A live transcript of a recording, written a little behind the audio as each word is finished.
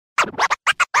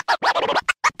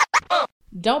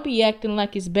Don't be acting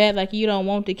like it's bad, like you don't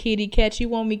want the kitty cat. You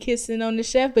want me kissing on the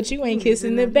chef, but you ain't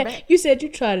kissing the back. You said you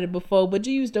tried it before, but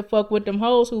you used to fuck with them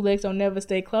hoes who legs don't never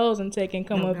stay closed and take and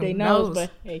come up their nose. But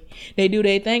hey, they do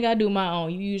their thing, I do my own.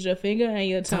 You use your finger and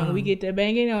your tongue. We get that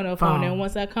banging on the phone, and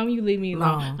once I come, you leave me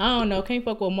alone. I don't know, can't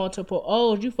fuck with multiple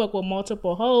O's. You fuck with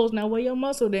multiple hoes. Now where your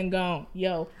muscle then gone?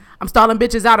 Yo. I'm stalling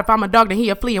bitches out. If I'm a dog, then he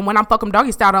a flea. And when I'm fuck him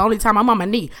doggy style, the only time I'm on my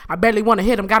knee. I barely want to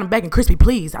hit him. Got him begging crispy,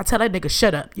 please. I tell that nigga,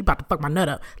 shut up. You about to fuck my nut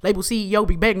up. Label CEO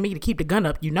be begging me to keep the gun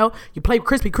up. You know, you play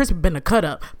crispy been a cut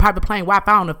up. Private playing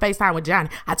Wi-Fi on the FaceTime with Johnny.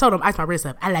 I told him ice my wrist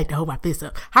up. I like to hold my fist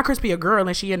up. How crispy a girl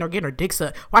and she in there getting her dick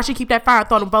sucked? Why she keep that fire?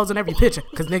 Throw them foes in every picture.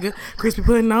 Cause nigga, crispy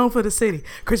putting on for the city.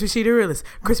 Crispy she the realest.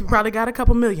 Crispy probably got a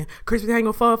couple million. Crispy hang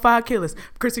with 4 or 5 killers.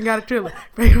 Crispy got a thriller.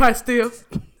 Right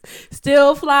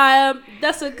Still fly.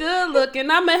 That's a good look,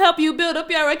 and I'ma help you build up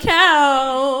your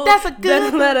account. That's a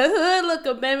good let a hood look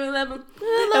up, baby.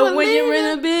 And when you're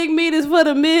in a big meetings for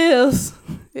the meals,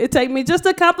 it take me just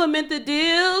to compliment the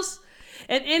deals.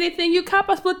 And anything you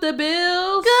cop, I split the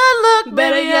bills. Good look,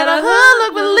 better get a hood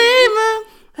look, believe me.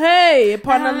 Hey,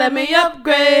 partner, let me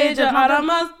upgrade your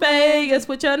Audemars Vegas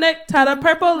with your necktie to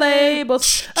purple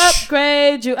labels.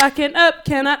 Upgrade you, can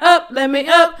I up? Let me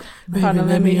up. Partner,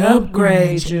 let me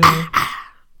upgrade you.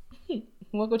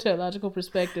 Welcome to Illogical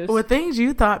Perspectives. Where things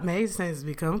you thought made sense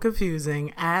become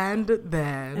confusing, and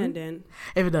then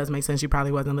if it does make sense, you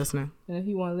probably wasn't listening. And if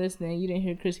you weren't listening, you didn't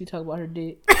hear Chrissy talk about her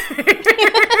dick.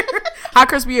 How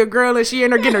crispy a girl is she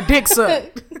in her getting her dick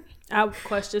sucked? I have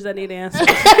questions that need answers.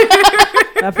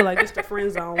 I feel like it's the friend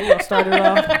zone. We're gonna start it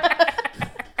off.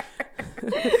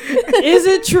 Is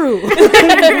it true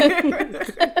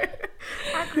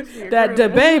that the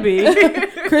baby,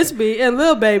 Crispy and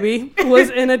Lil Baby, was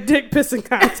in a dick pissing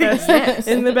contest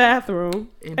in the bathroom,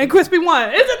 and Crispy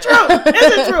won? Is it true?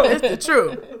 Is it true? It's the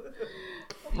truth.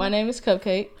 My name is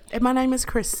Cupcake. And my name is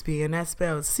Crispy, and that's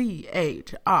spelled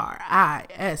CHRISP.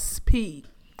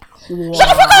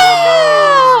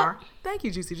 Thank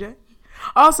you, Juicy J.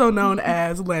 Also known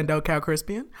as Lando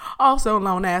Calrissian. Also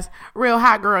known as Real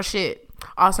Hot Girl Shit.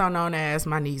 Also known as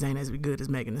My Knees Ain't As Good as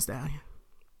Megan Thee Stallion.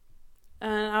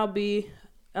 And I'll be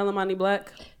Elamani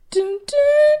Black. Dun,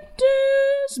 dun,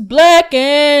 dun. Black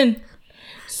and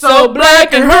so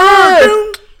black and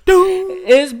her.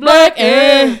 It's black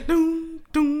and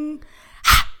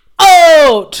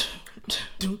old.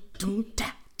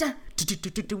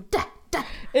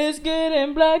 It's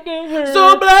getting black and her.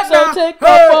 So black, so take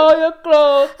off all your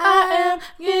clothes. I am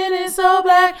getting so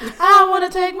black. I want to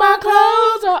take my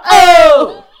clothes off.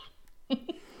 Oh.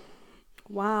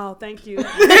 Wow, thank you.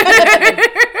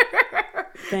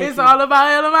 It's all about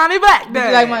Elamani Black. Did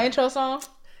you like my intro song?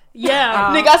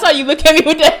 Yeah. Nigga, I saw you look at me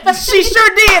with that. She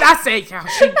sure did. I said, yo,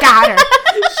 she got her.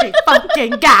 She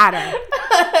fucking got her.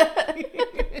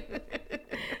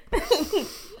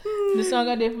 The song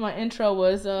I did for my intro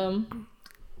was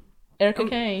Erica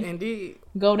Kane. Indeed.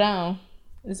 Go Down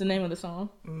is the name of the song.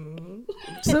 Mm-hmm.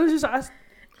 So just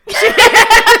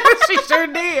she sure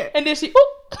did. And then she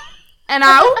and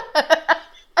I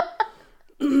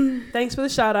Thanks for the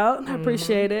shout out. I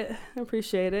appreciate it.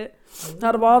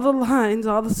 Out of all the lines,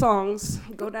 all the songs,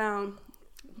 Go Down.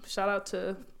 Shout out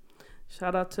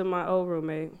to my old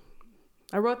roommate.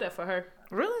 I wrote that for her.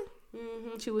 Really?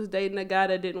 Mm-hmm. She was dating a guy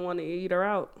that didn't want to eat her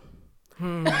out.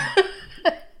 And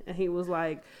he was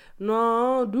like,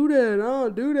 no,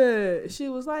 don't do that. She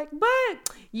was like,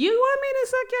 but you want me to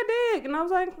suck your dick? And I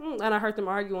was like, And I heard them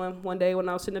arguing one day when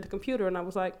I was sitting at the computer, and I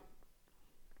was like,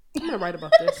 I'm going to write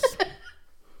about this.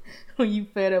 When you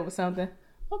fed up with something.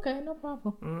 Okay, no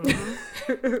problem.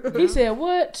 Mm-hmm. He said,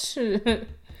 what?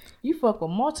 You fuck with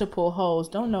multiple hoes.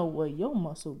 Don't know where your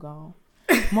muscle gone.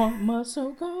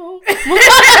 Muscle gone.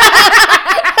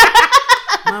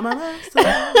 Mama muscle.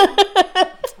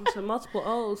 So multiple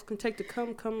O's can take the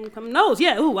come nose.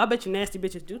 Yeah, ooh, I bet you nasty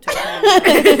bitches do take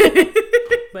the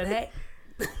But hey.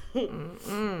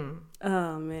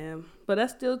 Oh, man. But that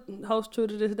still holds true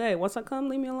to this day. Once I come,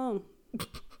 leave me alone.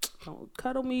 Don't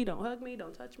cuddle me. Don't hug me.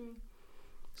 Don't touch me.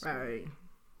 So. Right.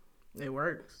 It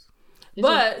works.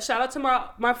 But shout out to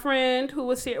my friend who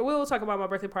was here. We'll talk about my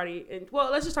birthday party. And well,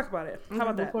 let's just talk about it. How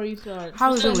about that? Before you start.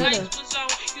 How was it?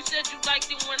 You said you liked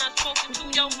it when I spoke into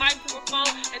your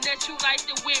microphone, and that you liked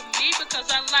it with me because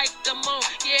I liked the moan.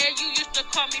 Yeah, you used to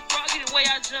call me froggy the way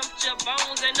I jumped your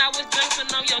bones, and I was jumping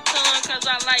on your tongue because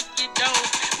I like your dome.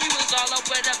 We was all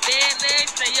over the bed,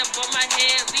 legs stay up on my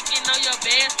head, leaking on your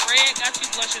best friend, got you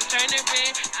blushing, turning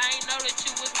red. I ain't know that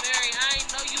you was married, I ain't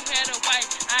know you had a wife,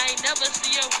 I ain't never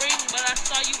see a ring, but I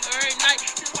saw you every night.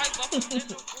 His wife up in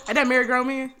the Ain't that married grown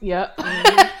man? Yep.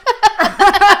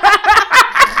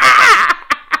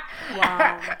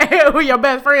 Wow. Who your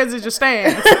best friends is your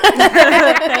stands.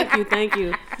 Thank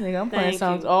you. Nigga, I'm playing Thank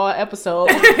songs you. all episode.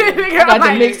 I got the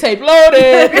mixtape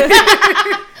loaded.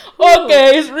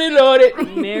 Okay, it's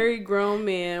reloaded. Married grown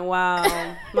men.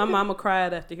 Wow. My mama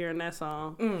cried after hearing that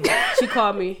song. She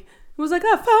called me. It was like,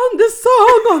 I found this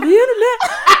song on the internet.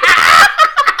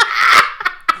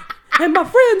 And my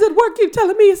friends at work keep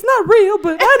telling me it's not real,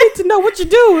 but I need to know what you're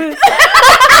doing.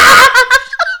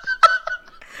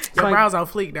 Your brows on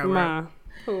fleek though, right?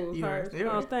 Who? Yeah, Hers? yeah.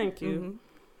 Oh, thank you. Mm-hmm.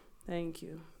 Thank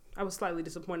you. I was slightly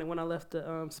disappointed when I left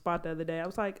the spot the other day. I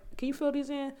was like, can you fill these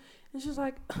in? And she was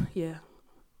like, yeah.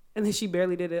 And then she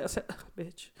barely did it. I said,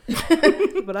 bitch.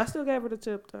 But I still gave her the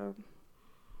tip, though.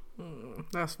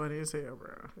 That's funny as hell,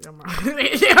 bro. Your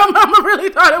mama really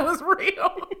thought it was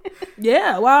real.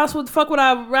 Yeah, why else would the fuck would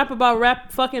I rap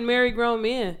about fucking married grown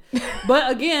men?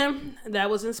 But again, that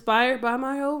was inspired by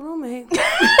my old roommate.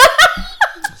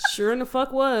 Sure in the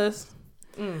fuck was.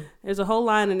 There's a whole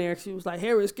line in there. She was like,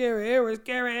 hair is scary, hair is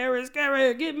scary, hair is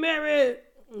scary, get married.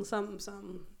 And something.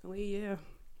 Yeah.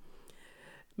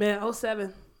 Man,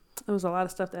 07. There was a lot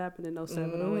of stuff that happened in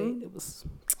 07, 08. It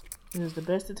was the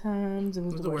best of times. It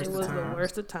was the worst the of times.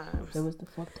 worst of times. It was the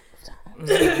fucked up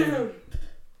times.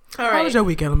 All right. How was your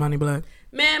week, Elamani Black?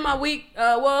 Man, my week,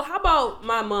 well, how about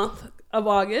my month of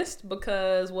August?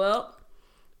 Because, well,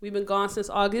 we've been gone since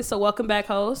August, so welcome back,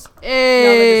 hoes.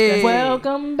 Hey.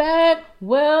 Welcome back.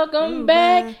 Welcome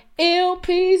back.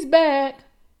 LP's back.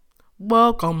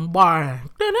 Welcome back.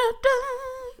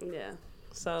 Da-da-da. Yeah,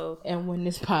 so. And when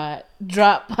this pod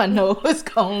drop, I know it's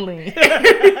gonna lean.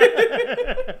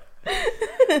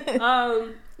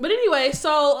 But anyway,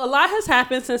 so a lot has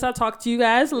happened since I talked to you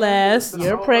guys last.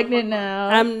 You're pregnant now.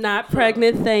 I'm not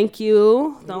pregnant, thank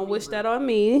you. Don't wish that on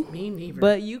me. Me neither.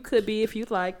 But you could be if you'd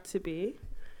like to be.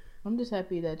 I'm just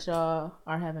happy that y'all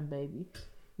are having babies.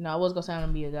 You know, I was gonna say I'm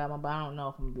gonna be a godmom, but I don't know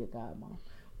if I'm gonna be a godmom.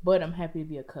 But I'm happy to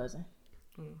be a cousin.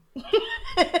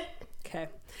 Okay.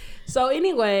 So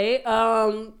anyway,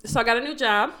 so I got a new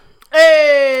job.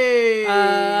 Hey.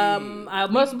 I'll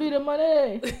be, Must be the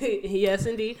money. yes,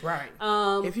 indeed. Right.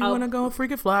 If you I'll- want to go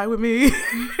freaking fly with me.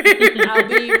 I'll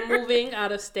be moving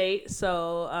out of state,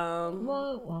 so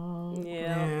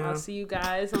Yeah. I'll see you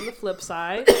guys on the flip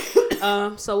side.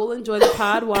 So we'll enjoy the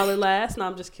pod while it lasts. No,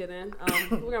 I'm just kidding.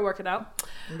 We're gonna work it out.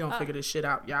 We're going to figure this shit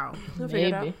out, y'all. We'll figure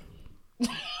it out.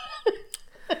 Maybe.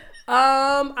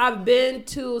 I've been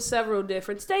to several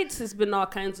different states. There's been all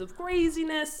kinds of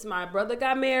craziness. My brother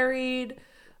got married.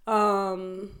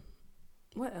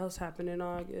 What else happened in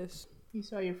August? You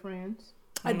saw your friends.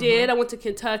 I did. I went to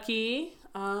Kentucky.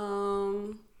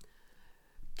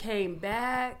 Came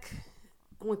back.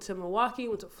 I went to Milwaukee.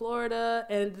 Went to Florida,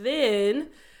 and then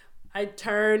I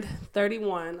turned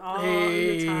 31 all in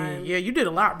the time. Yeah, you did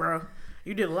a lot, bro.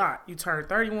 You did a lot. You turned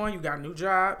 31. You got a new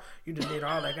job. You just did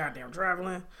all that goddamn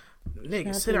traveling.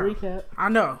 Nigga, sit down. Recap. I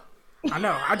know.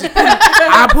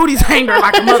 I pooty tanked her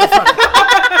like a motherfucker.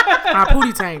 I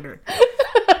pooty tanked her.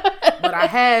 But I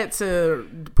had to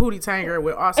pooty tank her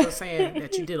with also saying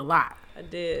that you did a lot. I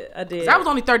did. That was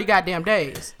only 30 goddamn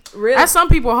days. Really? That's some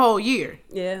people a whole year.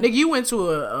 Yeah. Nigga, you went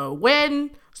to a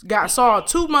wedding, saw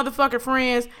 2 motherfucking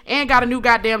friends, and got a new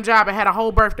goddamn job and had a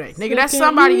whole birthday. Nigga, that's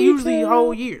somebody usually a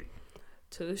whole year.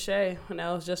 Touche. And that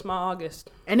was just my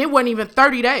August. And it wasn't even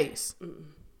 30 days.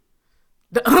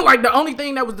 Like, the only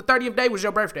thing that was the 30th day was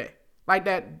your birthday. Like,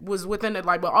 that was within it.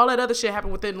 Like, but all that other shit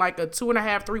happened within, like, a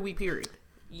 2.5, 3 week period.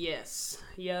 Yes.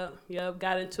 Yep.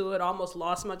 Got into it. Almost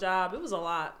lost my job. It was a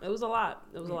lot.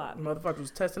 Motherfucker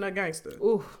was testing that gangster.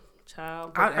 Ooh,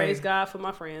 child. But praise God for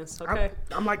my friends. Okay.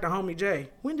 I'm like the homie Jay.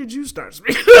 When did you start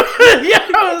speaking? I'm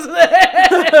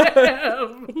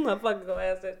not fucking gonna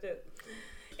ask that shit.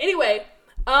 Anyway,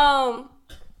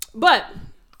 but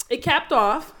it capped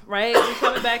off, right? We're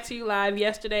coming back to you live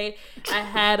yesterday. I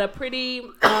had a pretty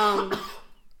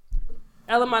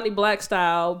Elamani Black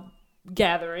style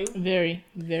gathering. Very,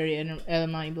 very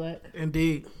Elamani Black.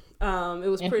 Indeed. It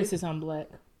was Emphasis on black.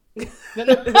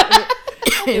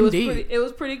 It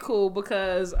was pretty cool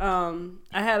because I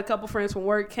had a couple friends from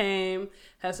work came,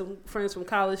 had some friends from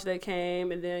college that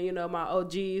came, and then my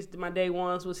OGs, my day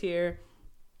ones was here.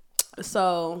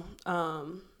 So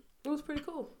it was pretty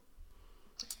cool.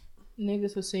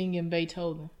 Niggas was singing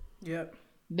Beethoven. Yep.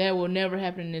 That will never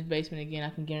happen in this basement again, I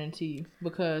can guarantee you.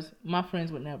 Because my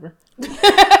friends would never.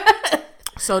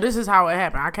 So this is how it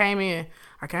happened. I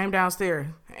came downstairs.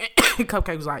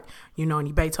 Cupcake was like,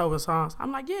 any Beethoven songs?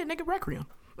 I'm like, yeah, nigga, Requiem.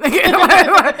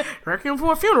 Requiem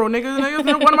for a funeral, nigga.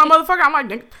 One of my motherfuckers. I'm like,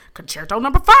 nigga, Concerto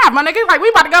number 5, my nigga. Like, we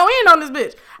about to go in on this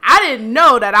bitch. I didn't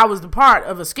know that I was the part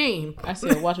of a scheme. I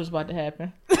said, watch what's about to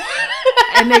happen.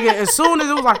 And nigga, as soon as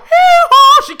it was like,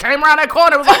 She came around that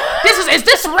corner and was like, is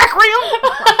this Requiem?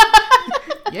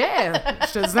 Yeah,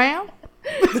 Shazam.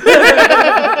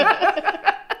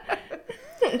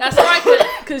 That's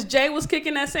right, because Jay was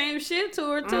kicking that same shit to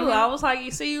her, too. Mm-hmm. I was like,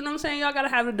 you know what I'm saying? Y'all got to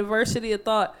have a diversity of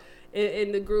thought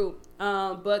in the group.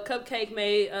 But Cupcake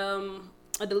made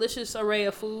a delicious array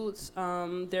of foods.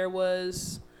 There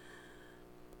was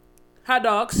hot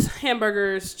dogs,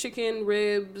 hamburgers, chicken,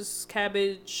 ribs,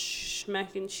 cabbage,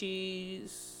 mac and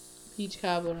cheese. Peach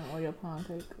cobbler and Oreo pound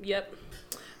cake. Yep.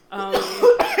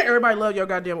 Everybody love your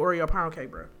goddamn Oreo pound cake,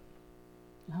 bro.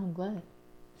 I'm glad.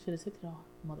 Should have took it all,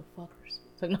 motherfuckers.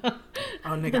 Oh,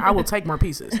 nigga, I will take more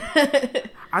pieces.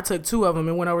 I took 2 of them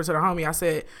and went over to the homie. I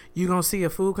said, you gonna see a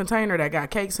food container that got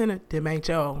cakes in it? Them ain't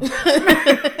y'all. Can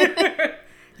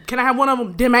I have one of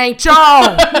them? Them ain't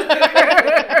y'all.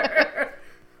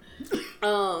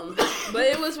 But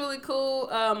it was really cool.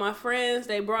 My friends,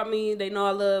 they know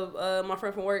I love, my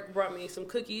friend from work brought me some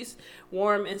cookies,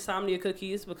 warm insomnia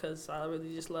cookies, because I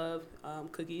really just love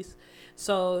cookies.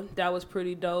 So that was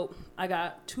pretty dope. I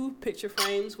got 2 picture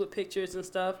frames with pictures and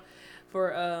stuff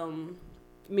for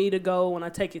me to go when I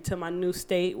take it to my new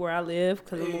state where I live,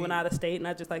 because I'm moving out of state,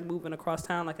 not just like moving across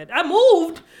town. I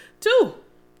moved too.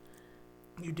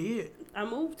 You did. I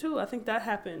moved too. I think that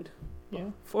happened. Yeah.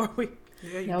 4 weeks.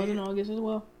 Yeah, that was in August as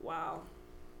well.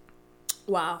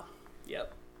 Wow.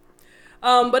 Yep.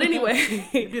 But anyway.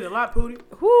 You did a lot, Pootie.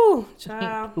 Whoo,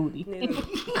 child. Pootie.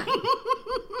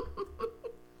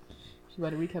 She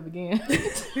about to recap again.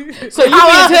 So you mean tell me?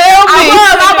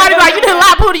 I'm about to be like, you did a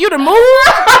lot, Pootie. You done moved.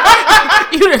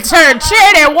 You done turned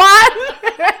chin and what?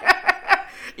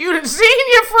 You done seen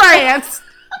your friends.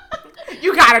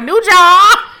 You got a new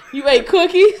job. You ate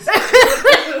cookies.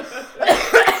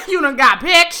 You done got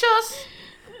pictures.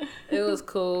 It was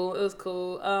cool.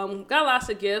 Got lots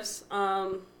of gifts.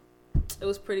 It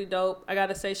was pretty dope. I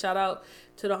gotta say, shout out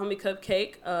to the homie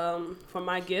Cupcake for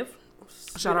my gift.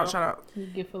 Shout out.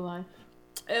 Gift for life.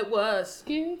 It was.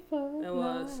 Gift for It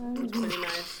was. life. It was pretty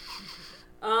nice.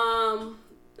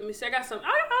 Let me see. I got some.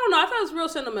 I don't know. I thought it was real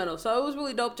sentimental. So it was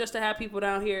really dope just to have people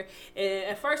down here. And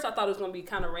at first, I thought it was gonna be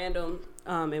kind of random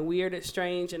and weird and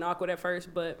strange and awkward at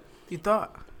first, but You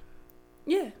thought?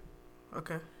 yeah.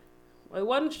 Okay. It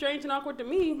wasn't strange and awkward to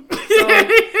me. So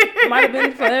it might have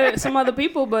been for some other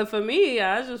people, but for me,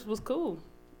 I just was cool.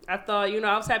 I thought,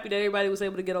 I was happy that everybody was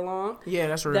able to get along. Yeah,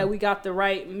 that's real. That we got the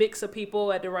right mix of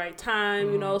people at the right time.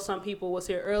 Mm-hmm. Some people was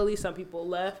here early, some people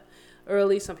left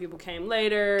early, some people came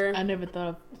later. I never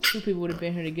thought 2 people would have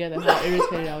been here together. How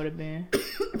irritated I would have been.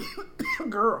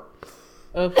 Girl.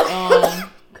 Of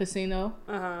Casino.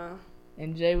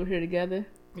 And Jay were here together.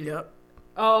 Yep.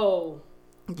 Oh.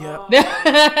 Yep.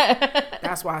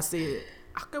 That's why I said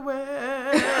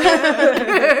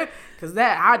because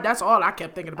that's all I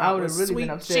kept thinking about. I would have really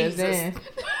been upstairs then.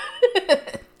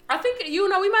 I think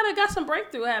we might have got some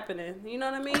breakthrough happening. You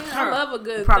know what I mean? I love a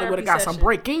good. Probably would have got some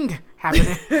breaking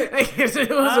happening. It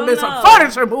was a bit some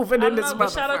furniture moving in this.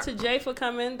 But shout out to Jay for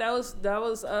coming. That was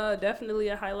definitely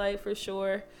a highlight for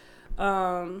sure.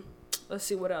 Let's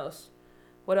see what else.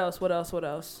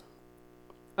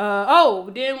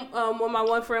 Then when my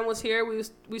one friend was here,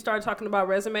 we started talking about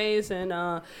resumes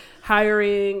and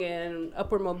hiring and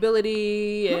upward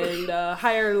mobility and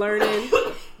higher learning.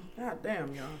 God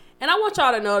damn, y'all. And I want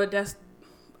y'all to know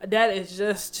that is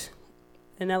just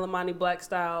an Elamani Black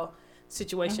style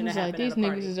situation that happened these at a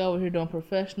party. niggas is over here doing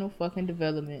professional fucking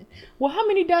development. Well, how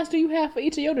many dots do you have for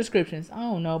each of your descriptions? I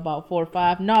don't know, about 4 or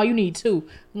 5. No, you need 2.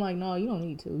 I'm like, no, you don't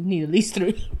need 2. You need at least 3.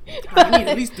 You need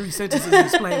at least 3 sentences to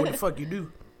explain what the fuck you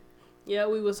do. Yeah,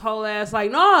 we was whole ass like,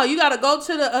 no, you gotta go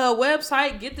to the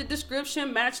website, get the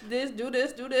description, match this, do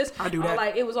this. I do that.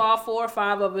 Like, it was all 4 or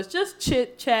 5 of us just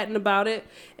chit-chatting about it,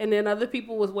 and then other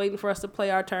people was waiting for us to play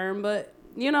our turn, but,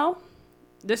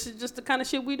 this is just the kind of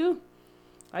shit we do.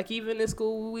 Like, even in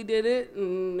school, we did it,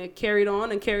 and it carried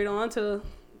on to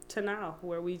now,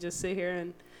 where we just sit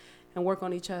here and work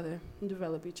on each other and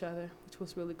develop each other, which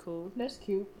was really cool. That's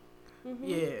cute. Mm-hmm.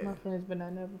 Yeah. My friends, but I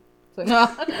never. So, no.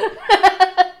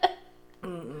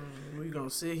 We gonna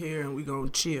sit here and we gonna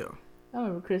chill. I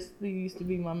remember Chris Lee used to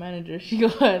be my manager. She go,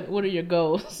 what are your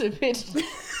goals? And bitch.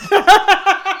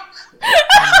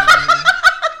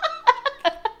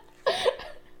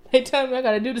 They tell me I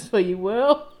gotta do this for you.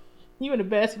 Well, you in a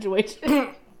bad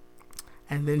situation.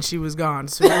 And then she was gone.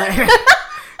 So then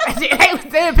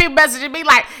people messaging me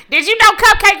like, did you know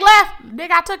Cupcake left?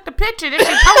 Nigga, I took the picture that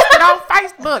she posted on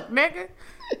Facebook, nigga.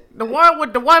 The one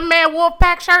with the one man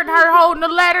Wolfpack shirt and her holding the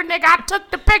letter, nigga, I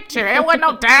took the picture. It wasn't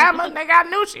no timer, nigga, I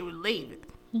knew she was leaving.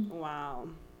 Wow.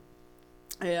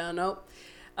 Yeah, nope.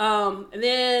 And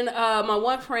then my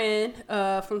one friend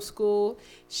from school,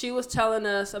 she was telling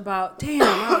us about, damn,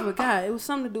 I forgot. It was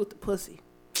something to do with the pussy.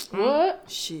 What?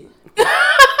 Shit.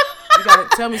 You gotta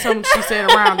tell me something she said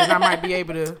around it. I might be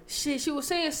able to. Shit, she was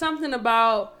saying something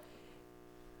about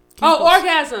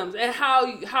orgasms and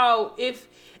how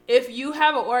if you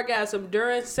have an orgasm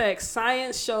during sex,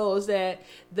 science shows that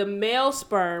the male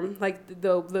sperm, like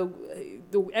the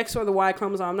X or the Y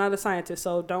chromosome, I'm not a scientist,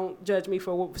 so don't judge me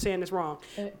for saying this wrong.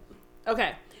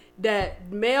 Okay,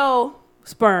 that male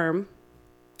sperm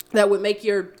that would make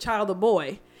your child a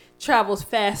boy travels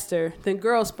faster than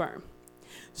girl sperm.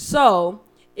 So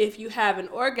if you have an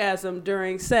orgasm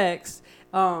during sex,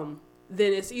 then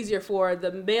it's easier for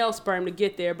the male sperm to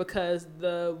get there because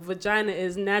the vagina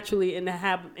is naturally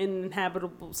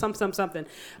inhabitable, something.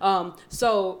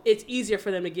 So it's easier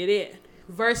for them to get in.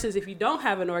 Versus if you don't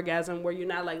have an orgasm where you're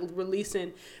not like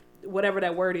releasing whatever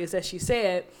that word is that she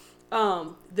said,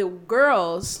 the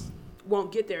girls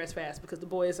won't get there as fast because the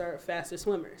boys are faster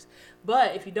swimmers.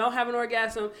 But if you don't have an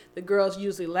orgasm, the girls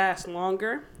usually last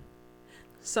longer.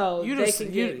 So you they just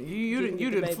can you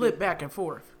didn't flip back and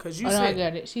forth because you said I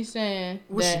got it. She's saying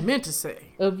what that she meant to say.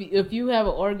 If you have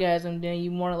an orgasm, then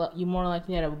you more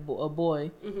likely to have a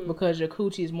boy because your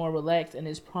coochie is more relaxed and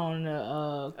is prone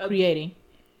to creating.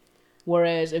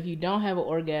 Whereas if you don't have an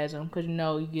orgasm, because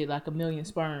you get like 1 million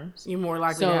sperms, You're more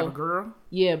likely to have a girl.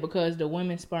 Yeah, because the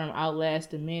women's sperm outlasts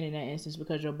the men in that instance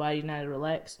because your body's not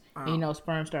relaxed, and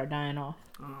sperm start dying off.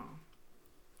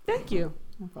 Thank you.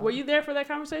 No, were you there for that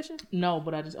conversation? No,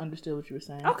 but I just understood what you were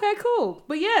saying. Okay, cool.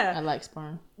 But yeah, I like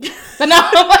sperm. But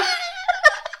no.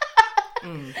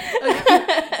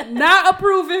 Not a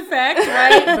proven fact,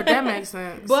 right? But that makes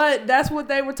sense. But that's what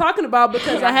they were talking about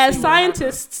because I had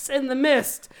scientists in the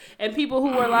midst and people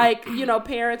who were like,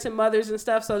 parents and mothers and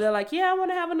stuff. So they're like, yeah, I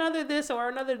want to have another this or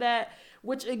another that,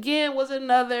 which again was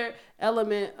another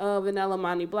element of an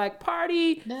Elamani Black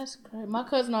party. That's great. My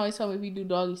cousin always told me if you do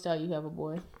doggy style, you have a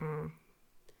boy.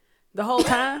 The whole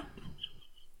time?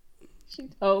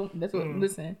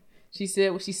 Listen, she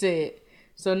said what she said.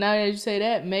 So now that you say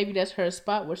that, maybe that's her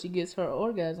spot where she gets her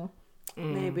orgasm.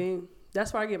 Maybe.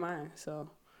 That's where I get mine, so.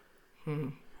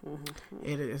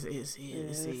 It is. It's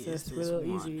real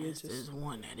easy. It's just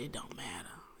one that it don't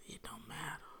matter. It don't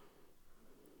matter.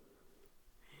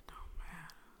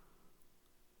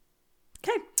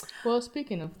 Okay. Well,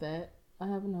 speaking of that, I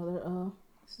have another.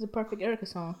 This is a perfect Erica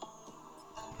song.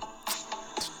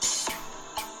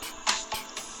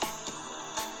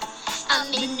 I'm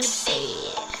in the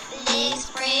bed, legs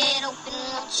spread open,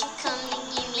 won't you come and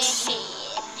give me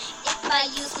head? If I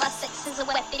use my sex as a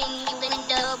weapon, you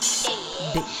end up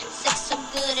dead. Sex so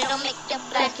good it'll make the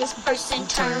blackest person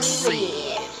turn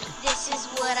red. This is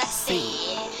what I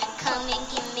said, come and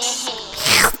give me head.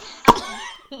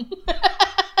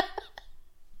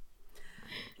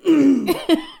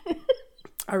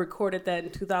 I recorded that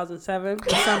in 2007,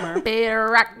 the summer. Better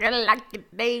rock it like it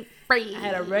ain't free. I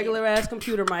had a regular ass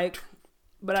computer mic,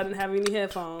 but I didn't have any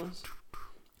headphones.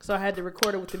 So I had to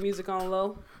record it with the music on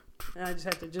low. And I just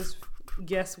had to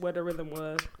guess what the rhythm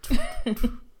was.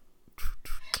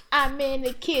 I'm in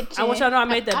the kitchen. I want y'all to know I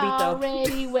made that beat though.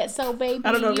 Already wet, so baby,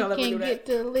 I don't know if you y'all ever can do get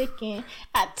that. to licking.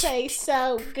 I taste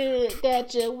so good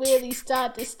that your willy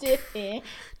start to stiffen.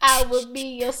 I will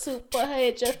be your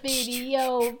superhead, your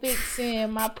video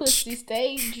vixen. My pussy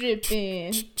stay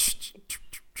dripping.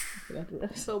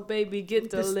 So baby, get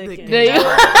to licking. There you go.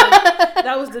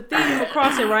 That was the theme of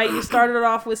Crossing, right? You started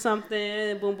off with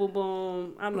something, boom, boom,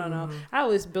 boom. I don't know. I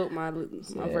always built my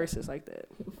verses like that.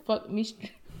 Fuck me.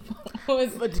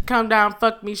 But come down,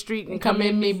 fuck me street, and come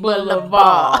in me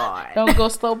boulevard. Don't go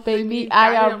slow, baby.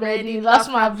 I already lost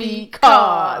my V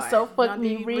car. So fuck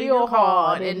me real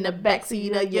hard in the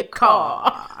backseat of your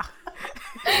car.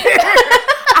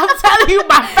 I'm telling you,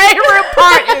 my favorite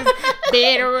part is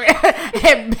bed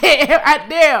right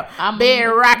there. I'm bed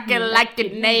rocking like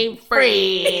your name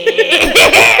Fred.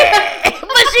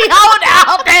 But she hold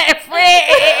out that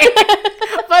Fred.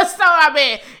 But so I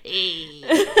mean,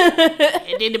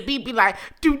 and then the beat be like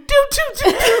do do do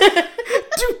do do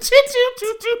do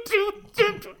do do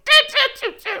do do.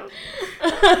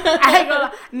 I ain't gonna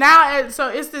lie. Now, so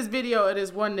it's this video of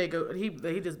this one nigga. He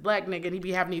this black nigga. And he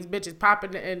be having these bitches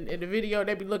popping in the video.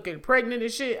 They be looking pregnant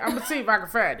and shit. I'm gonna see if I can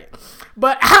find it.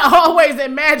 But I always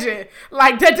imagine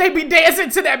like that they be dancing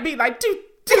to that beat like do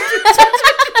do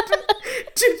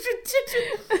do do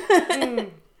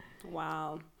do.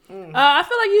 Wow. I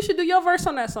feel like you should do your verse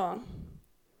on that song.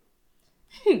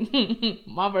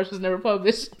 My verse was never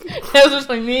published. That was just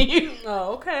like me and you.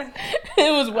 Oh, okay. It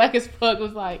was whack as fuck. It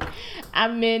was like,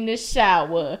 I'm in the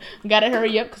shower. Gotta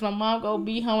hurry up because my mom gonna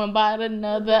be home in about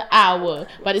another hour.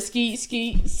 By the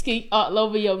ski all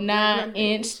over your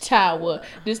 9-inch tower.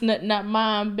 This nut not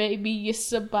mine, baby.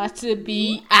 It's about to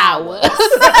be ours.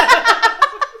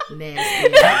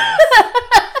 Nasty ass.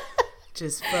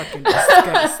 Just fucking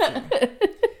disgusting.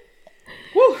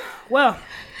 Woo. Well.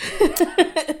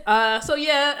 So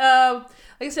yeah,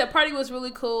 like I said, party was really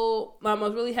cool. I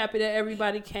was really happy that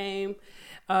everybody came.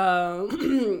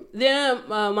 Then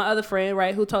my other friend,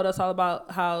 right, who told us all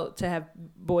about how to have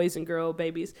boys and girl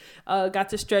babies, got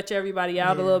to stretch everybody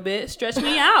out a little bit. Stretch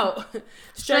me out.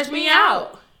 Stretch me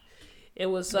out. It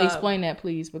was Explain that,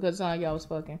 please, because it's not like y'all was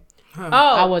fucking. Oh,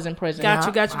 I wasn't present.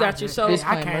 Got you. So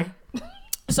Disclaimer.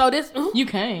 this You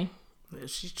came.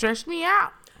 She stretched me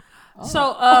out.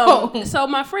 So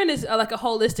my friend is like a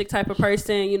holistic type of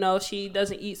person. You know, she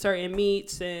doesn't eat certain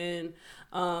meats and,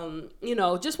 you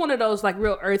know, just one of those like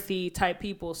real earthy type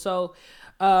people. So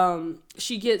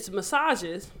she gets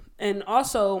massages and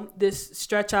also this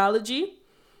stretchology.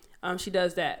 She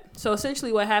does that. So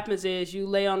essentially what happens is you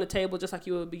lay on the table just like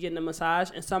you would be getting a massage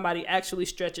and somebody actually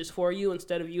stretches for you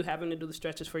instead of you having to do the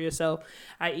stretches for yourself,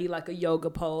 i.e. like a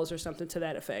yoga pose or something to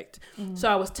that effect. Mm-hmm. So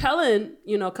I was telling,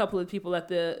 you know, a couple of people at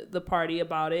the party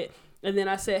about it. And then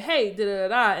I said, hey,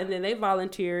 da-da-da-da. And then they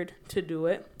volunteered to do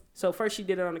it. So first she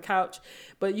did it on the couch,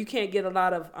 but you can't get a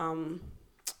lot of,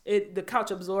 the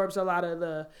couch absorbs a lot of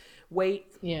the weight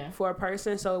for a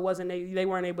person, so it wasn't they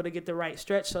weren't able to get the right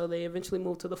stretch, so they eventually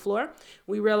moved to the floor.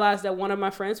 We realized that one of my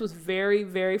friends was very,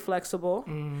 very flexible,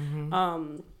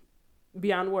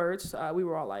 beyond words. We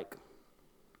were all like,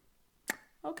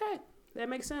 okay, that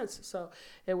makes sense. So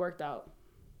it worked out.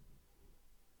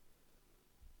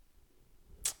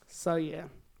 So yeah.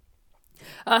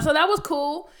 So that was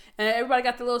cool, and everybody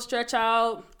got the little stretch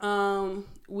out.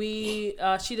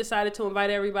 She decided to invite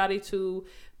everybody to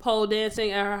pole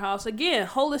dancing at her house. Again,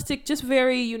 holistic, just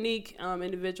very unique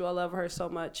individual. I love her so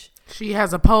much. She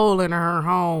has a pole in her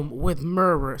home with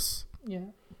mirrors. Yeah.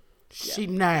 She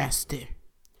nasty.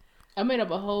 I made up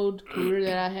a whole career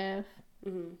that I have,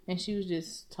 and she was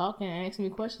just talking and asking me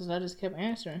questions. I just kept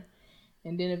answering.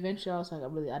 And then eventually I was like,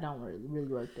 I don't really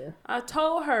work there. I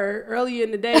told her earlier in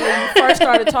the day when you first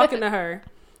started talking to her,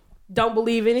 don't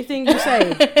believe anything you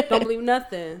say. Don't believe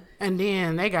nothing. And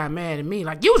then they got mad at me,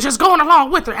 like, you was just going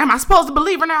along with her. Am I supposed to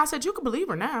believe her now? I said, you can believe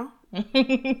her now.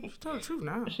 She told the truth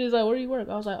now. She was like, where do you work?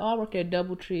 I was like, I work at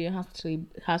Doubletree in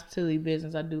hospitality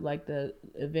business. I do like the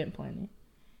event planning.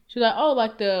 She was like, oh,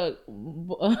 like the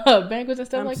banquets and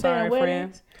stuff that and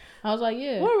weddings. I was like,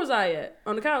 yeah. Where was I at?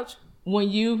 On the couch?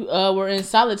 When you were in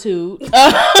solitude.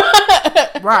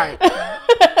 Right.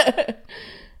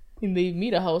 You leave me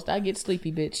to host, I get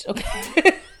sleepy, bitch.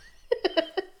 Okay.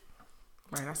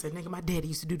 Right, I said, nigga, my daddy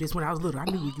used to do this when I was little. I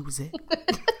knew where you was at.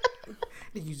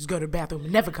 You just go to the bathroom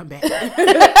and never come back.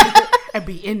 And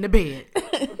be in the bed.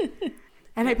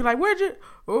 And they be like,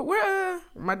 where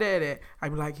my dad at? I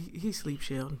be like, he sleep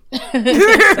shielding. Same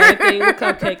thing with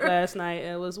Cupcake last night.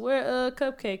 It was, where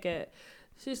Cupcake at?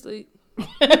 She sleep.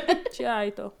 She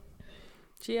alright though.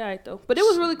 But it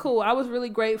was really cool. I was really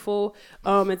grateful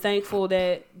and thankful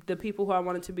that the people who I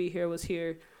wanted to be here was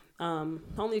here.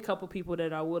 Only a couple people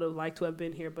that I would have liked to have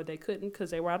been here, but they couldn't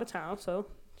because they were out of town. So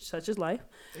such is life.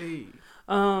 Hey.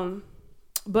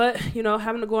 But you know,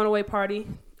 having a going away party,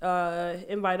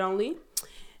 invite only.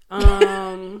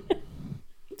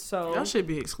 So that should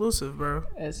be exclusive, bro.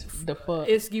 As the fuck.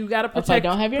 It's you gotta protect. If I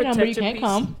don't have your number, you can't peace.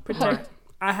 come.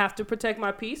 I have to protect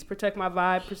my peace, protect my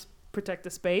vibe, protect the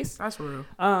space. That's real.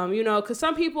 You know, because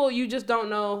some people you just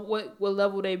don't know what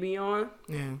level they be on.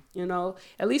 Yeah. You know,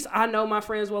 at least I know my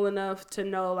friends well enough to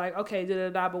know, like, okay,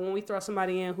 but when we throw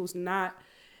somebody in who's not,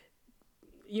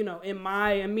 you know, in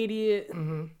my immediate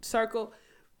circle,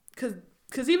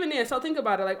 because even then, so think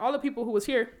about it, like all the people who was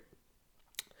here,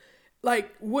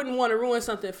 like, wouldn't want to ruin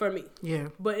something for me. Yeah.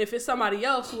 But if it's somebody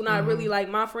else who not really like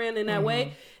my friend in that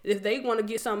way, if they want to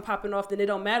get something popping off, then it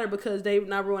don't matter because they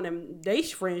not ruining their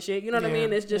friend shit. You know what I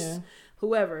mean? It's just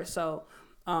whoever. So,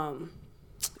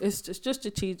 it's just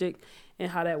strategic and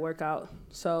how that work out.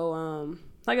 So,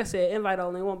 like I said, invite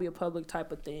only. It won't be a public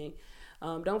type of thing.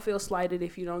 Don't feel slighted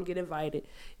if you don't get invited.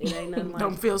 It ain't nothing like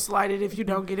Don't feel slighted if you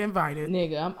don't get invited.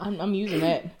 Nigga, I'm using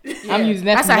that. I'm using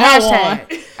that. That's a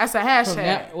hashtag. That's a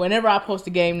hashtag. Whenever I post a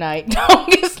game night, don't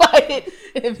get slighted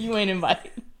if you ain't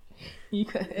invited. You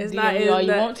can it's DM not me all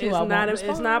you want to.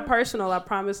 It's not personal. I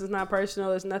promise it's not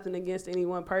personal. It's nothing against any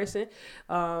one person.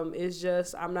 It's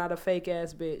just I'm not a fake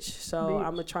ass bitch. So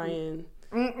I'm gonna try and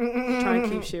Trying to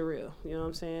keep shit real. You know what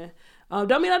I'm saying?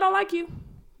 Don't mean I don't like you.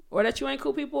 Or that you ain't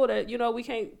cool people, that, you know, we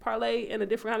can't parlay in a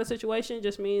different kind of situation.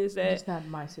 Just means that it's not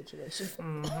my situation.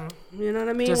 You know what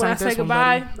I mean? Just when I like say this one,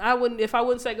 goodbye, if I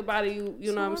wouldn't say goodbye to you,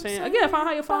 you know what I'm saying? Again, if I don't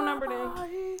have your phone number,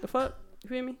 then the fuck? You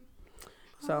feel me?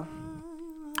 So,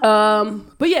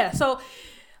 but yeah, so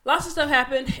lots of stuff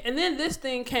happened. And then this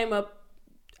thing came up,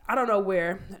 I don't know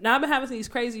where. Now I've been having these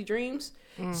crazy dreams.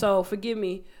 So forgive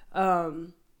me.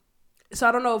 So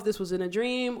I don't know if this was in a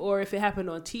dream or if it happened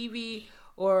on TV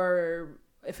or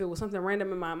if it was something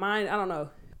random in my mind. I don't know.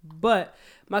 But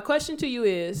my question to you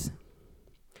is,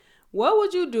 what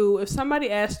would you do if somebody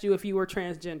asked you if you were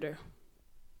transgender?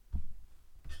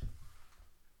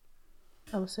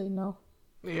 I would say no.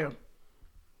 Yeah.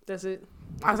 That's it.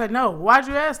 I said no. Why'd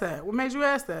you ask that? What made you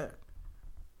ask that?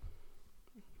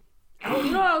 Well,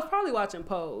 you know, I was probably watching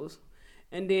Pose.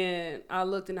 And then I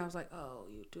looked and I was like, oh,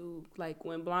 you do. Like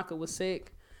when Blanca was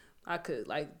sick, I could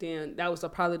then that was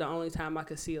probably the only time I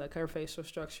could see like her facial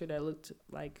structure that looked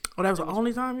like. Oh, that was the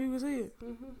only time you could see it?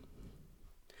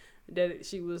 That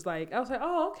she was like, I was like,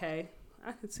 oh, okay.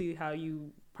 I could see how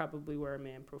you probably were a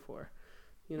man before,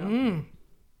 you know?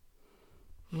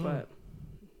 But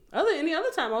any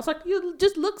other time, I was like, you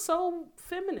just look so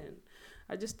feminine.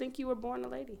 I just think you were born a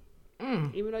lady,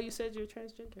 even though you said you're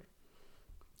transgender.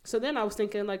 So then I was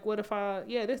thinking, like, what if now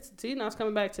it's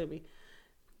coming back to me.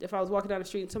 If I was walking down the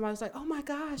street and somebody was like, oh my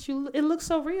gosh, it looks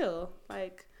so real.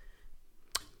 Like,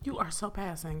 you are so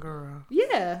passing, girl.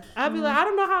 Yeah. I'd be like, I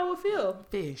don't know how it would feel.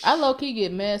 Fish. I low-key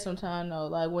get mad sometimes, though.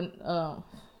 Like, when,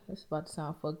 it's about to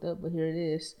sound fucked up, but here it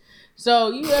is.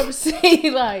 So, you ever see,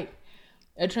 like,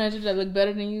 a transgender that look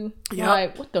better than you? Yep.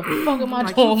 Like, what the fuck am I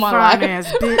Like, doing you with my fine life?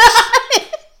 ass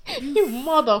bitch. You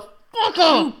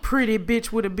motherfucker. You pretty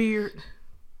bitch with a beard.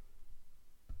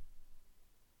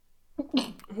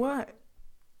 What?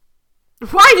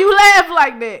 Why you laugh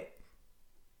like that?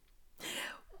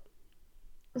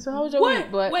 So how was your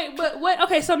week? But Wait.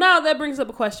 Okay, so now that brings up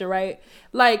a question, right?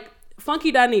 Like,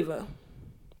 Funky Dineva.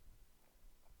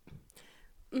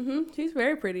 She's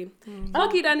very pretty.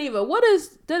 Funky Dineva. What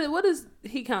does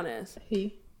he count as?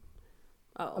 he.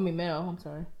 Oh, I mean, male. I'm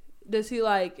sorry. is he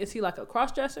like a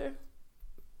cross-dresser?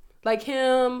 Like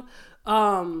him,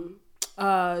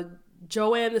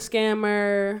 Joanne the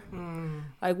Scammer.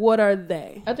 Like, what are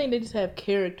they? I think they just have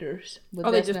characters. But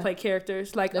Oh, they that's just not- play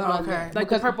characters. Like, That's what okay. like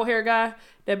the purple hair guy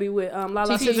that be with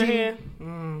Lala TT.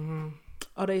 Scissorhand.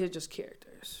 Oh, they are just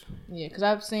characters. Yeah, because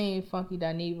I've seen Funky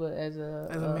Dineva as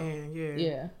a man, yeah.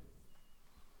 Yeah.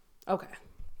 Okay.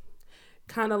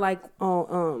 Kind of like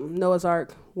on Noah's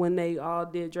Ark when they all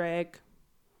did drag.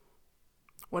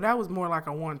 Well, that was more like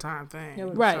a one-time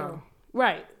thing. Right. So,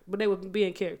 Right. But they would be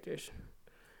in characters.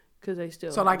 Because they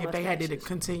still. so have like, if they had did it mustaches.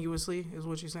 continuously, is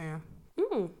what you're saying?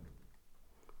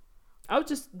 I was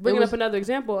just bringing up another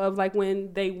example of like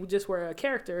when they just were a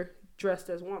character dressed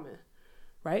as woman.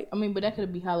 Right? I mean, but that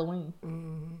could be Halloween.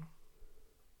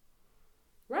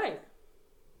 Right.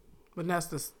 But that's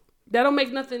the. That don't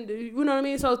make nothing. You know what I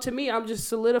mean? So to me, I'm just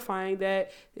solidifying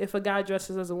that if a guy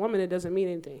dresses as a woman, it doesn't mean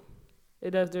anything.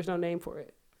 There's no name for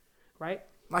it. Right?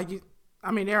 Like you,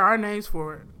 I mean, there are names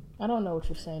for it. I don't know what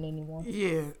you're saying anymore.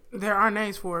 Yeah, there are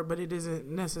names for it, but it doesn't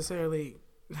necessarily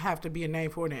have to be a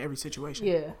name for it in every situation.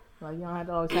 Yeah. Like, you don't have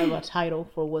to always have a title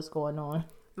for what's going on.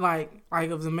 Like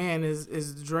if the man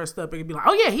is dressed up, it could be like,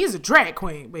 oh yeah, he's a drag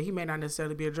queen, but he may not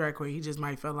necessarily be a drag queen. He just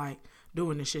might feel like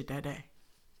doing the shit that day.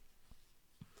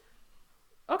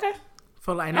 Okay.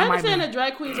 For like, I understand that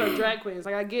drag queens are drag queens.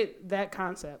 Like, I get that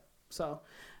concept. So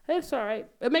it's all right.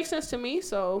 It makes sense to me.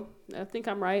 So I think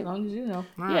I'm right. As long as you know.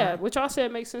 Yeah, what y'all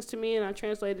said makes sense to me, and I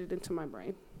translated it into my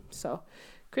brain. So,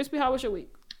 Crispy, how was your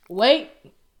week? Wait.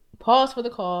 Pause for the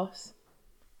cause.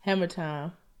 Hammer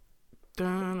time.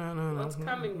 What's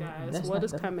coming, guys? That's What not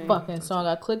is the coming? fucking song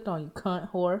I clicked on, you cunt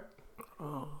whore.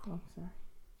 Oh. Oh, sorry.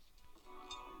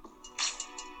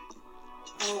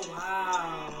 Oh,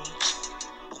 wow.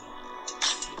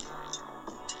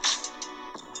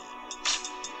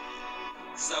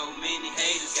 So many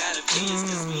haters got opinions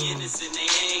cause we innocent, they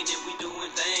ain't, and we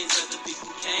doing things other people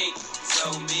can't. So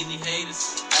many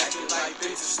haters acting like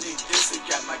bitches, sneak this and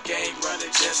got my game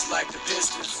running just like the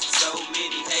Pistons. so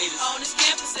many haters On this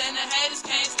campus and the haters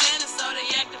can't stand us, so they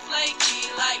acting flaky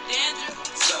like dandruff.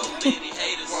 so many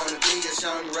haters Wanna be us,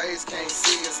 young Rays can't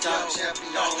see us. Got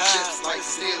championships like the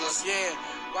Steelers. Yeah,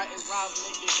 writing rhymes,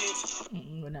 making hits.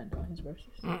 We're not doing his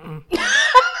verses.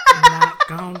 Not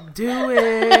gonna do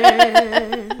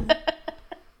it.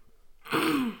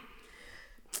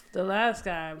 The last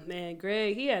guy, man,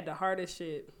 Greg, he had the hardest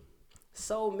shit.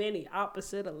 So many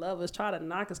opposite of lovers try to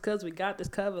knock us because we got this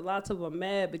covered. Lots of them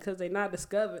mad because they not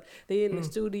discovered. They in the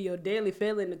studio daily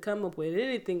failing to come up with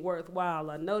anything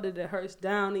worthwhile. I know that it hurts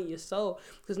down in your soul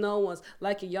because no one's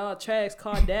liking y'all tracks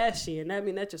Kardashian. That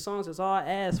mean that your songs is all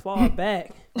ass fall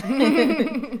back.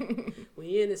 When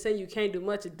you're in the scene, you can't do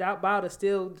much about it.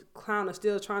 Still, clown are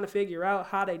still trying to figure out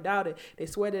how they doubt it. They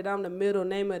swear that I'm the middle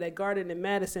name of that garden in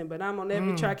Madison, but I'm on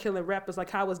every track killing rappers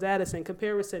like how was that in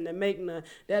comparison to make none.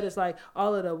 That is like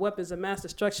all of the weapons of mass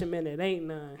destruction, man. It ain't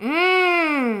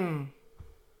none.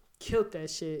 Killed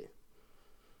that shit.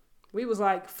 We was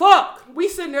like, fuck. We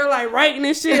sitting there like writing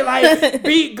this shit, like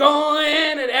beat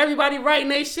going, and everybody writing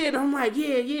their shit. And I'm like,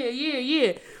 yeah.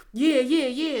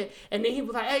 And then he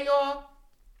was like, hey y'all.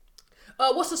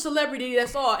 What's a celebrity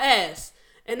that's all ass?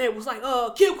 And it was like,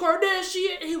 Kim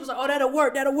Kardashian. And he was like, oh, that'll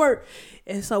work.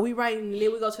 And so we writing, and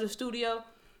then we go to the studio,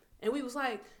 and we was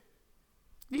like,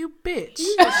 you bitch.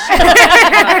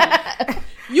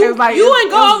 You ain't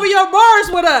go over your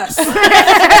bars with us.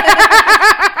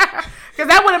 Because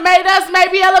that would have made us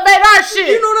maybe elevate our shit.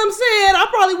 You know what I'm saying? I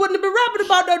probably wouldn't have been rapping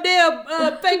about no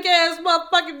damn fake ass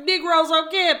motherfucking Negroes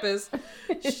on campus.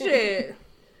 Shit.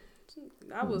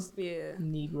 I was,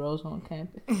 Negroes on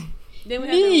campus. Then we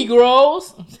had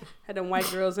Negroes. Had them white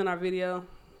girls in our video.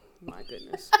 My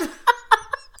goodness.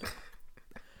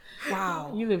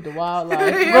 Wow. You lived a wild life.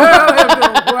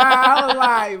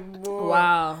 Boy.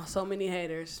 Wow. So many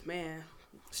haters. Man.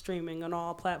 Streaming on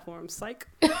all platforms. Psych.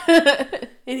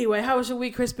 Anyway, how was your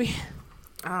week, Crispy?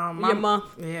 Your month?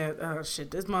 Yeah,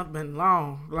 shit. This month been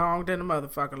long than the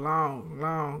motherfucker.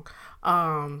 Long.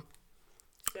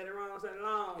 Said it wrong.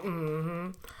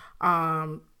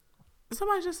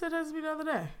 Somebody just said that to me the other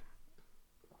day.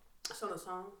 It's on a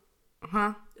song.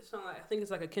 Huh? It's on, I think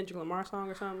it's like a Kendrick Lamar song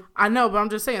or something. I know, but I'm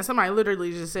just saying somebody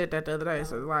literally just said that the other day.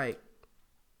 So like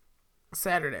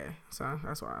Saturday. So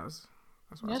that's why I was.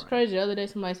 That's crazy. The other day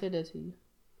somebody said that to you.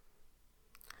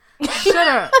 Shut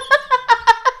up.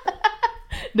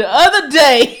 The other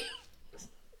day.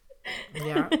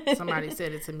 Yeah, somebody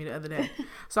said it to me the other day.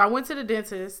 So I went to the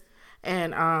dentist.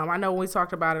 And I know when we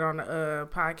talked about it on the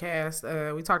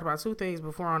podcast, we talked about two things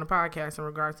before on the podcast in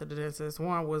regards to the dentist.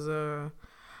 One was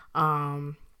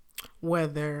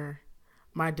whether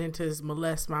my dentist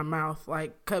molests my mouth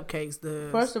like Cupcakes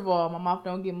does. First of all, my mouth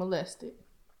don't get molested.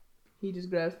 He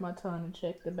just grabs my tongue and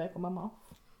checks the back of my mouth.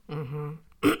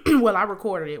 Well, I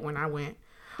recorded it when I went.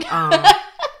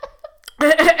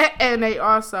 And they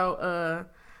also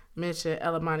mentioned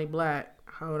Elamani Black.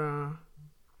 Hold on.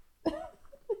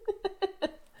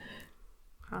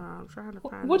 I'm trying to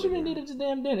find. What you been needed to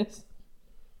damn dentist?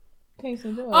 Can't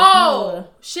send your Oh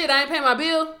shit! I ain't paying my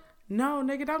bill. No,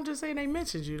 nigga, I'm just saying they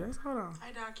mentioned you. Hold on.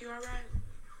 Hi, Doc. You all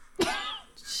right?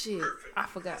 Shit, I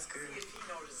forgot.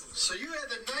 So you had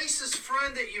the nicest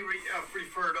friend that you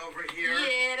referred over here.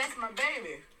 Yeah, that's my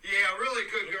baby. Yeah, really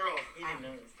good girl. He didn't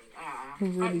notice that.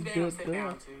 Really They good sit girl.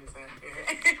 down too. So,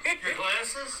 Your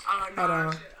glasses? no, Hold on. I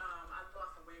lost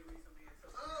some weight recently.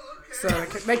 So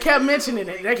they kept mentioning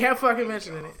it. They kept fucking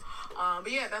mentioning it.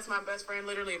 But yeah, that's my best friend.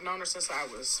 Literally, I've known her since I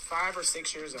was 5 or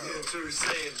 6 years old. That's what you're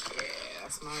saying. Yeah,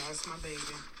 that's my baby.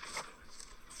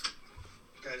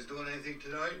 You guys doing anything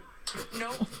tonight?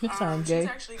 Nope. That sounds gay. She's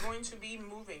actually going to be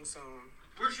moving soon.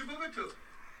 Where's she moving to?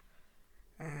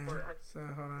 So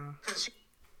hold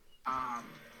on.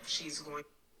 She's going.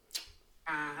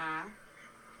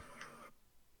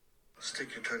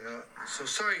 Stick your tongue out. So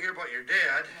sorry to hear about your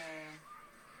dad.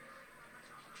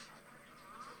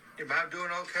 Your mom doing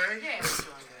okay? Yeah, she's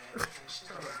doing good. She's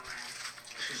doing well.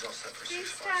 She's all set for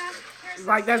 6 months.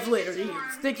 Like that's literally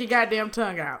stick your goddamn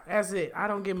tongue out. That's it. I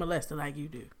don't get molested like you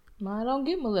do. I don't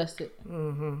get molested.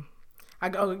 I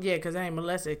go because I ain't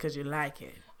molested because you like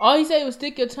it. All he said was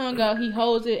stick your tongue out. He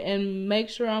holds it and make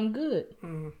sure I'm good.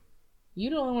 You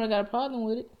the only one that got a problem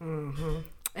with it.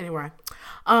 Anyway,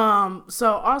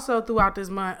 so also throughout this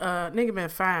month, nigga been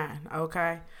fine.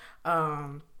 Okay,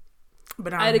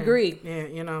 but I'd agree. Yeah,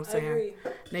 you know what I'm saying.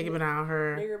 Nigga been out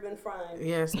here. Nigga been fine.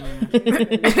 Yes, man.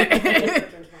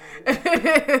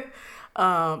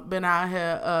 Been out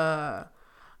here.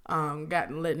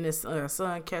 Letting this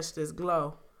sun catch this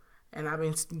glow, and I've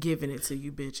been giving it to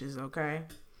you bitches. Okay.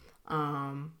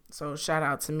 So shout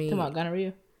out to me. Come on,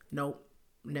 gonorrhea. Nope.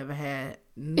 Never had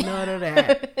none of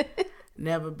that.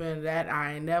 Never been that.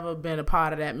 I ain't never been a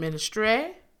part of that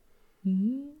ministry.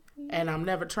 And I'm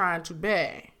never trying to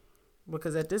be.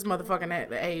 Because at this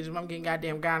motherfucking age, if I'm getting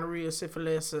goddamn gonorrhea,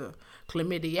 syphilis,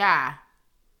 chlamydia,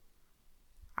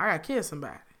 I gotta kill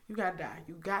somebody. You gotta die.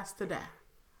 You got to die.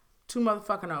 Too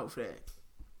motherfucking old for that.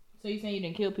 So you saying you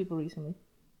didn't kill people recently?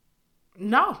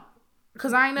 No.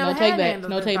 Cause I ain't never No had take back. none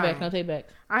No of take them back. No things. take back.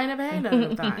 I ain't never had none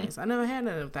of them things. I never had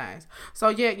none of them things. So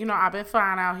yeah, you know, I've been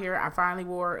fine out here. I finally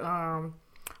wore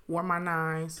my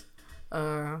 9s,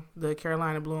 the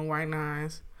Carolina blue and white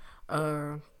 9s.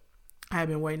 I had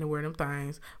been waiting to wear them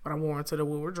things, but I wore them to the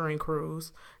Woodward Dream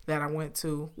Cruise that I went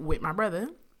to with my brother,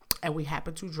 and we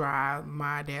happened to drive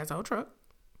my dad's old truck.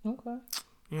 Okay.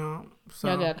 You know, so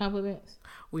Y'all got compliments?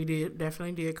 we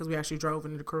definitely did, because we actually drove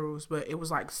into the cruise, but it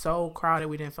was like so crowded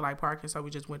we didn't feel like parking, so we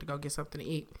just went to go get something to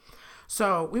eat.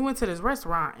 So we went to this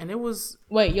restaurant, and it was...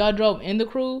 Wait, y'all drove in the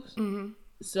cruise? Mm-hmm.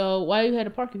 So why you had to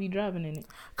park if you driving in it?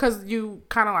 Because you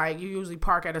kind of like, you usually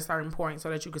park at a certain point so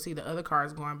that you can see the other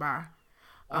cars going by.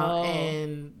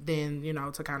 And then, you know,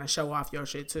 to kind of show off your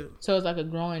shit too. So it's like a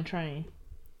growing train.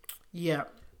 Yep.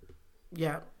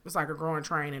 It's like a growing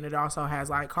train, and it also has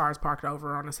like cars parked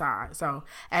over on the side. So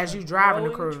as you driving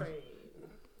the cruise...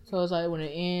 So it's like when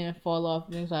it end, fall off,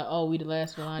 and it's like, oh, we the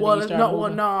last line. Well, it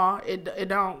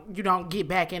don't. You don't get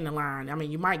back in the line. I mean,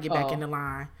 you might get back in the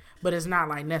line, but it's not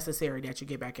like necessary that you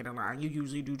get back in the line. You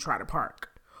usually do try to park,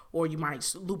 or you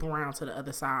might loop around to the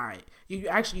other side. You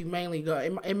actually mainly go.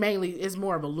 It mainly is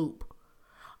more of a loop.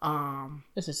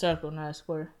 It's a circle, not a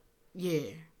square.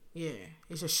 Yeah.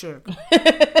 It's a circle.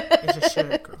 It's a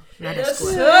circle, not a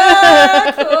square.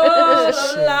 Circle of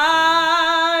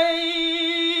life.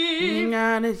 And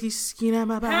And it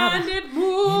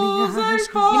moves like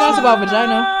You know it's about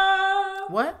vagina.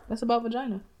 What? That's about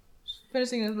vagina. Finish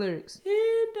singing his lyrics.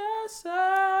 In the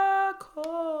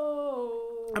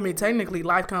circle. I mean, technically,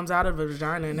 life comes out of a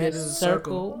vagina, and that is a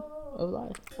circle. Of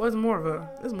life. Well, it's more of an oval.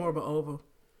 It's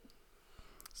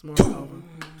more of an oval.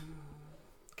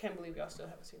 Can't believe y'all still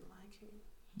haven't seen The Lion King.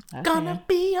 I Gonna can.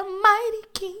 be a mighty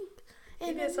king,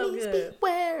 and It is it so means good.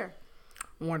 beware.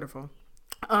 Wonderful.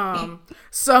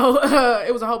 So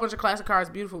it was a whole bunch of classic cars,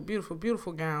 beautiful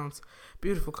gowns,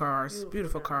 beautiful cars.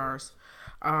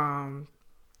 I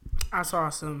saw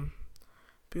some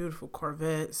beautiful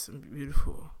Corvettes, some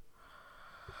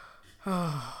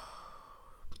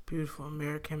beautiful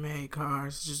American-made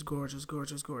cars, just gorgeous.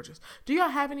 Do y'all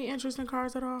have any interest in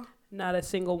cars at all? Not a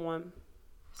single one.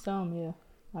 Some, yeah.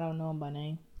 I don't know them by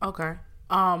name. Okay.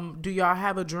 Do y'all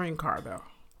have a dream car though?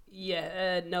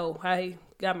 Yeah, no. I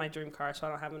got my dream car, so I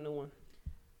don't have a new one.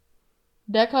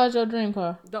 That car's your dream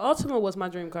car? The Ultima was my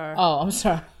dream car. Oh, I'm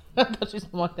sorry. I thought you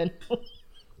wanted that.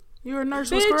 You were a nurse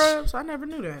with scrubs? I never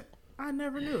knew that. I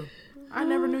never knew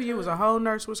you was a whole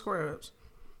nurse with scrubs.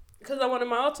 Because I wanted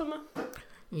my Ultima?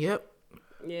 Yep.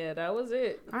 Yeah, that was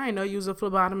it. I ain't know you was a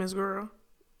phlebotomist girl.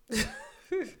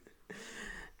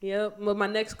 Yep, but my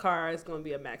next car is going to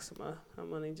be a Maxima. I'm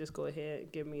going to just go ahead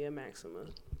and give me a Maxima.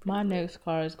 My next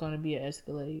car is going to be an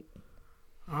Escalade.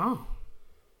 Oh.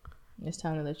 It's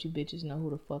time to let you bitches know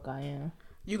who the fuck I am.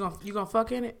 You gonna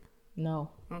fuck in it? No.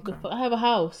 Okay. I have a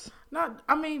house. No,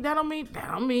 I mean that don't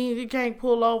mean you can't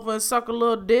pull over and suck a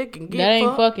little dick and get That ain't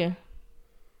fucked. fucking.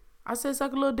 I said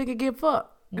suck a little dick and get fucked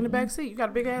in the back seat. You got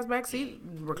a big ass back seat.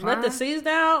 Recline. Let the seats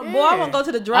down? Yeah. Boy, I want to go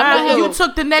to the drive-thru. You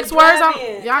took the next words out.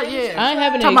 drive-in. Yeah. I ain't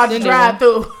having Talking about the extended drive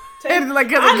one. through. Like,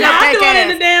 cause I'm not doing it in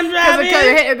the damn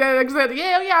drive-in.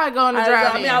 Yeah, y'all going to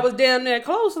drive. I mean, I was down there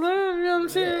close. You know what I'm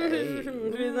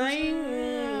saying?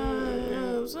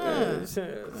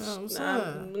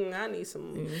 I need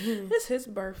some. It's his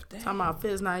birthday. Talking about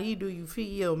fizz, now you do you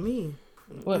feel me?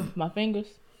 What? My fingers?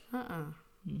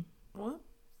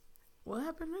 What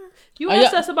happened there? You Are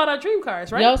asked y'all- us about our dream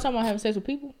cars, right? Y'all was talking about having sex with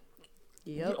people?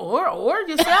 Yep. Or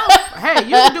yourself. Hey,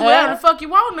 you can do whatever the fuck you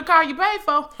want in the car you pay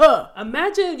for. Huh.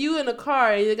 Imagine you in a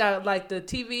car and you got like the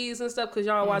TVs and stuff because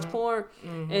y'all watch porn,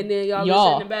 and then y'all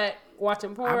Y'all. sit in the back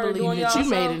watching porn. I believe doing that y'all you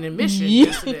made stuff. an admission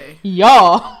yesterday.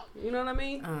 Y'all. You know what I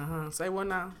mean? Say what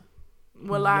now?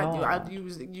 What lie?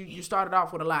 You started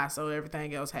off with a lie, so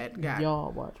everything else had got.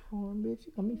 Y'all watch porn, bitch.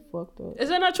 You got me fucked up. Is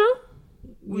that not true?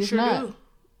 We It's sure not. do.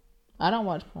 I don't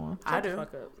watch porn. I do.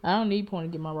 Fuck up. I don't need porn to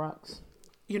get my rocks.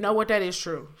 You know what? That is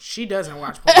true. She doesn't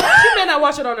watch porn. She may not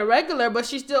watch it on the regular, but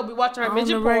she still be watching her On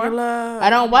midget the porn. regular. I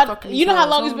don't watch. Fucking You know how hoes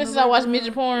long it's on been the since I watched regular.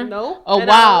 midget porn? No. A and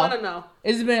while. I don't want to know.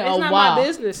 It's been It's a not while. my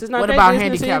business. It's not What their about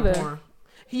business handicap either. porn?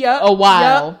 Yep. A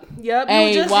while. Yep. A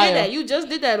You just while. did that. You just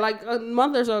did that like a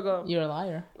month or so ago. You're a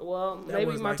liar. Well, That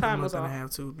maybe was my like time a was month off. and a half,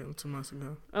 2 months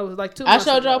ago. I was like 2 I months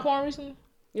showed ago. y'all porn recently.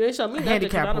 You ain't show me nothing.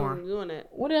 Handicap 'cause I porn. don't be doing that.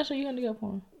 What did I show you handicap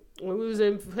porn? When we was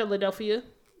in Philadelphia.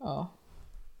 Oh.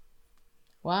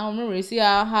 Well, I don't remember. You see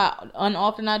how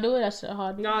unoften I do it? That's so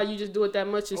hard. No, you just do it that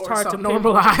much. It's Or hard so to pinpoint.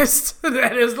 normalized.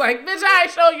 That is like, bitch, I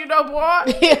ain't show you no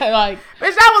porn. Yeah, like,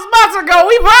 Bitch, that was months ago.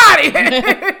 We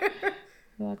party.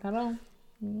 like I don't.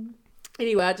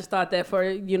 Anyway, I just thought that for,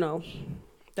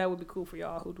 that would be cool for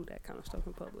y'all who do that kind of stuff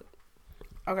in public.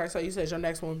 Okay, so you said your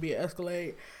next one would be an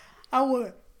Escalade. I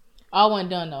would. I wasn't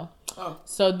done though. Oh.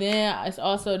 So then it's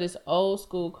also this old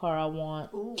school car I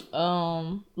want. Ooh.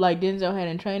 Like Denzel had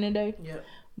in Training Day. Yep.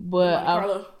 But Monte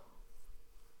Carlo.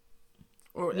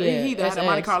 Or Yeah, he either had a SS.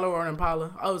 Monte Carlo or an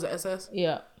Impala. Oh, it was an SS?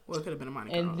 yeah. Well, it could have been a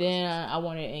Monte Carlo. And then I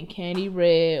want it in candy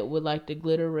red with like the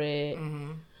glitter red.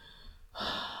 Mm-hmm.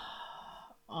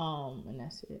 And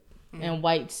that's it. And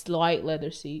white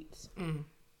leather seats. Mm.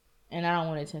 And I don't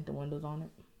want to tint the windows on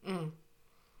it. Mm.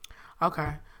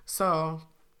 Okay, so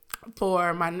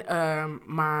for my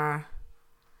my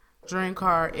dream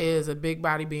car is a big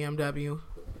body BMW.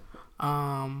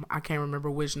 I can't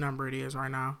remember which number it is right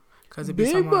now because it be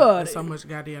so much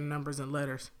goddamn numbers and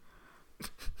letters.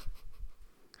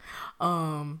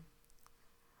 Oh,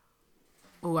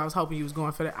 I was hoping you was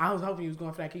going for that.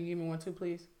 Can you give me one too,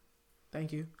 please?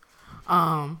 Thank you.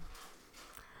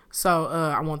 So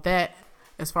I want that.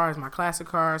 As far as my classic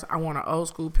cars, I want an old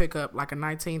school pickup, like a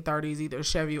 1930s, either a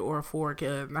Chevy or a Ford,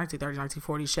 1930s,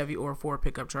 1940s Chevy or a Ford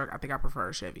pickup truck. I think I prefer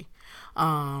a Chevy.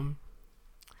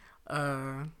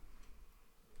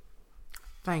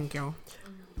 Thank you.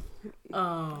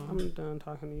 I'm done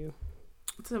talking to you.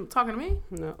 Talking to me?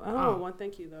 No, I don't want one.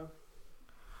 Thank you though.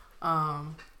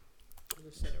 I'll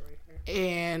just set it right here.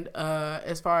 And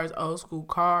as far as old school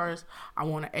cars, I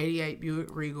want an 88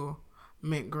 Buick Regal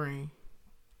mint green.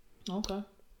 Okay.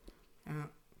 Yeah.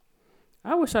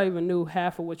 I wish I even knew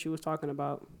half of what you was talking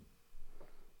about.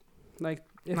 Like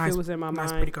if it was in my mind.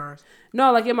 Nice pretty cars.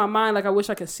 No, like in my mind, like I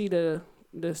wish I could see the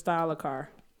style of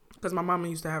car. Because my mama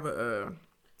used to have a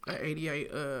 88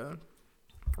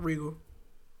 Regal.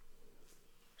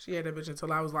 She had that bitch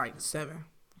until I was like 7.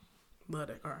 Love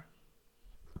that car.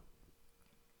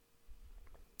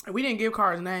 And we didn't give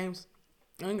cars names.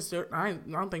 I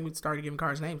don't think we started giving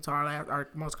cars names until our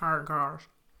most current cars.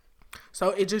 So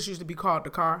it just used to be called the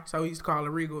car. So we used to call the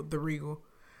Regal the Regal.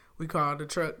 We called the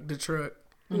truck the truck.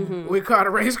 Mm-hmm. We called the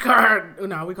race car.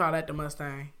 No, we call that the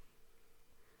Mustang.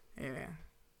 Yeah.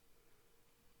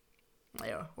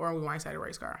 Yeah. Or we might say the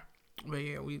race car. But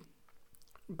yeah, we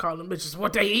call them bitches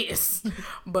what they is.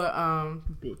 But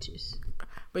Bitches.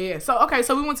 But yeah, so okay,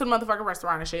 so we went to the motherfucking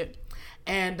restaurant and shit.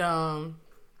 And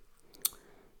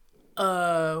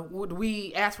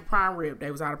we asked for prime rib.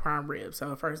 They was out of prime rib.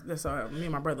 So first, so me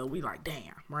and my brother, we like,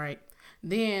 damn, right?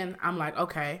 Then I'm like,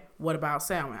 okay, what about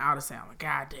salmon? Out of salmon.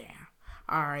 Goddamn.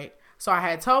 All right. So I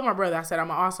had told my brother, I said, I'm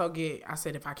gonna also get, I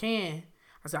said, if I can,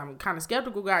 I said, I'm kind of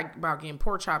skeptical guy about getting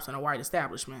pork chops in a white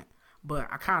establishment, but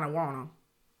I kind of want them.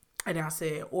 And then I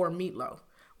said, or meatloaf.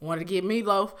 Wanted to get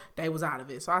meatloaf, they was out of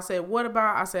it. So I said, what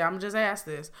about, I said, I'm just ask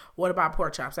this, what about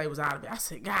pork chops? They was out of it. I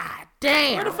said, God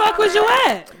damn. Where the fuck was you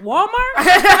at? Walmart?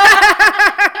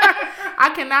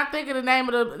 I cannot think of the name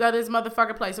of this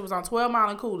motherfucking place. It was on 12 Mile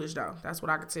and Coolidge, though. That's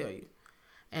what I could tell you.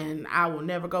 And I will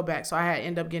never go back. So I had to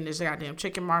end up getting this goddamn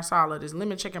chicken marsala, this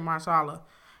lemon chicken marsala.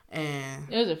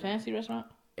 And it was a fancy restaurant?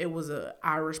 It was a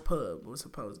Irish pub, it was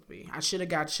supposed to be. I should have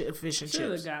got fish and chips.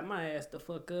 Should have got my ass the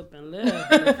fuck up and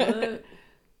left.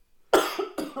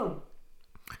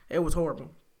 It was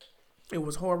horrible. It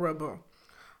was horrible.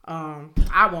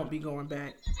 I won't be going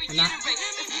back. And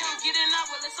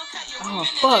oh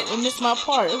fuck! I missed my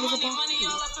part. It was about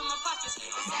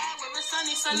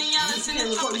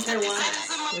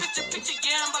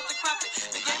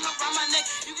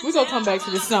we gonna come back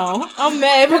to this song. I'm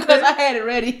mad because I had it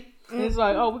ready. And it's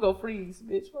like, oh, we gonna freeze,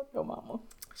 bitch. Fuck your mama.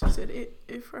 She said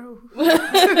it froze.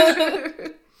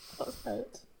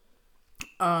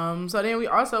 So then we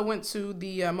also went to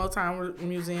the Motown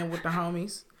Museum with the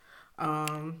homies.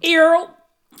 Earl.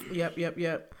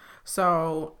 Yep.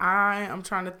 So I'm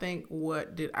trying to think,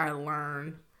 what did I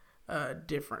learn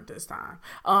different this time?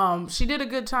 She did a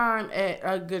good job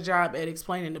at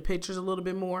explaining the pictures a little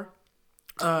bit more.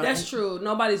 That's true.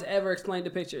 Nobody's ever explained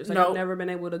the pictures. Like, I've never been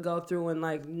able to go through and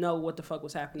like know what the fuck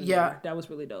was happening. Yeah, there. That was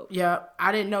really dope. Yeah,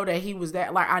 I didn't know that he was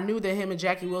that. Like, I knew that him and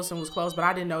Jackie Wilson was close, but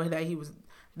I didn't know that he was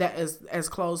that as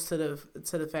close to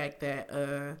the fact that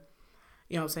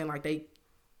you know what I'm saying, like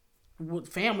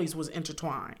families was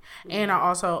intertwined. Mm-hmm. And I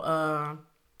also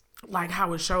like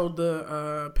how it showed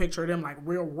the picture of them like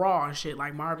real raw and shit,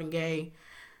 like Marvin Gaye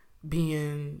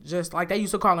being just like they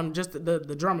used to call him just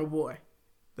the drummer boy.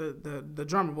 The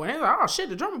drummer boy. And they're like, oh shit,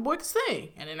 the drummer boy can sing.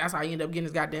 And then that's how he ended up getting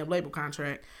his goddamn label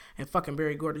contract and fucking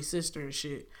Berry Gordy's sister and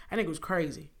shit. I think it was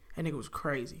crazy.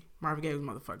 Marvin Gaye was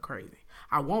motherfucking crazy.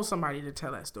 I want somebody to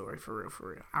tell that story for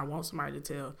real. I want somebody to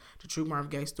tell the true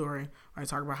Marvin Gaye story when I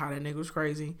talk about how that nigga was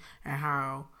crazy and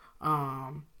how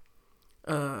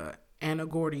Anna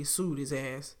Gordy sued his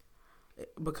ass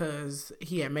because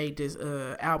he had made this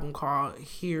album called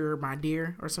Hear My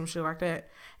Dear or some shit like that,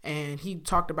 and he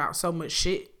talked about so much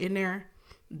shit in there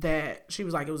that she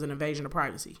was like it was an invasion of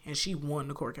privacy, and she won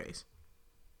the court case.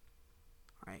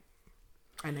 Like,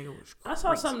 that nigga was crazy. I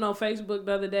saw something on Facebook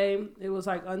the other day. It was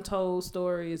like untold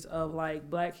stories of like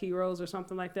black heroes or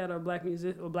something like that, or black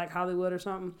music or black Hollywood or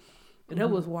something. And it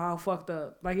was wild fucked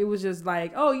up. Like, it was just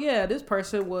like, oh yeah, this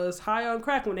person was high on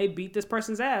crack when they beat this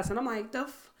person's ass. And I'm like, or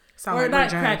like not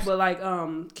crack, but like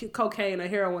cocaine or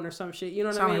heroin or some shit. You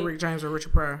know what I mean? Sound like Rick James or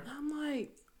Richard Pryor. And I'm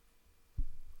like,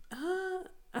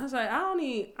 I was like, I don't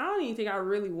even think I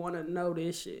really want to know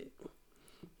this shit.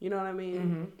 You know what I mean?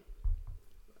 Mm-hmm.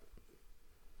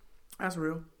 That's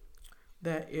real.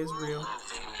 That is real.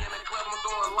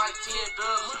 Like 10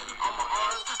 dubs on my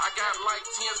arms. I got like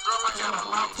 10 scrubs. I got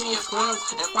about 10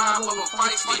 scrubs, and 5 of them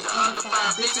feisty. The other 5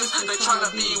 bitches, they tryna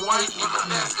be wifey, but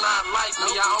that's not like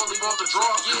me. I only want the draw.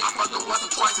 I fuck them once or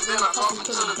twice, and then I toss them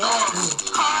to the dogs.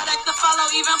 Hard act to follow,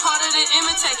 even harder to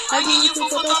imitate. I give you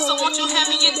food for thought, so won't you hand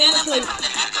me your dinner plate?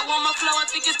 After on my flow, I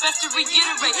think it's best to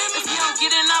reiterate. If you don't get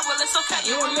it now, well, it's okay.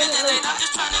 You're a minute late. I'm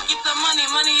just trying to get the money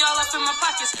all up in my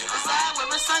pockets. Inside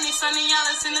where it's sunny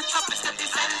islands in the tropics. Got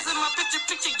these haters in my picture.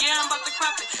 Yeah, I'm about to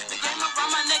crop it. The game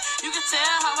around my neck, you can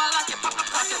tell how I like it. Pop the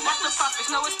pocket, watch the profits.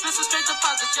 No expensive, straight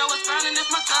deposits. Yo, it's burning, it's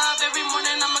my job. Every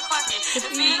morning I'ma clock it. If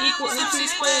E equals MC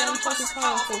squared, I'm plus it's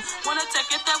powerful. Wanna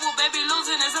take it that will, baby,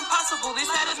 losing is impossible.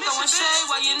 These haters throwing shade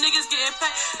while you niggas getting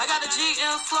paid. I got a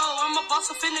GM flow, I'm a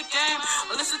boss up in the game.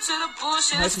 Listen to the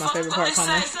bullshit. That's my favorite part,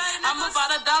 Connie. I'm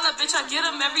about $1, bitch, I get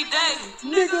them every day.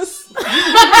 Niggas.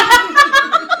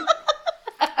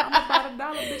 I'm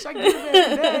about $1, bitch. I get it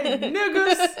every day,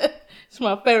 niggas. It's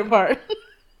my favorite part.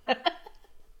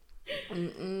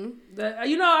 One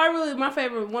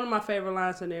of my favorite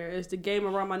lines in there is the game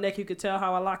around my neck. You could tell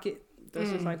how I lock it. That's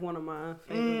just like one of my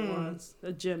favorite ones.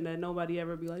 A gem that nobody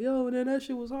ever be like, yo, man, that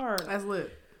shit was hard. That's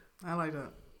lit. I like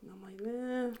that. And I'm like,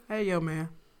 man. Hey, yo, man,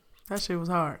 that shit was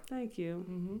hard. Thank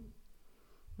you.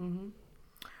 So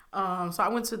I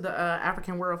went to the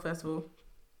African World Festival,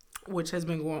 which has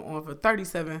been going on for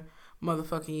 37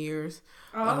 motherfucking years.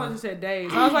 Oh, I thought you said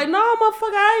days. I was like, no,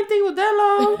 motherfucker, I didn't think it was that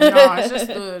long. No,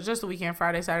 it's just the weekend,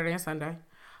 Friday, Saturday, and Sunday.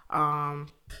 I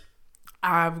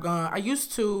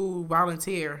used to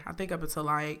volunteer, I think up until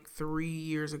like 3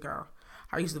 years ago.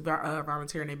 I used to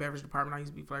volunteer in the beverage department. I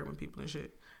used to be flirting with people and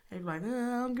shit. They be like, I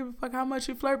don't give a fuck how much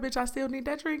you flirt, bitch. I still need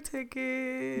that drink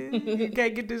ticket. You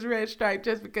can't get this red stripe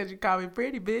just because you call me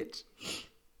pretty, bitch.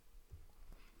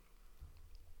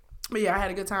 But yeah, I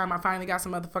had a good time. I finally got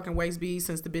some motherfucking waist beads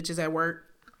since the bitches at work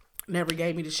never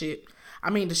gave me the shit.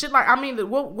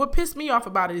 What pissed me off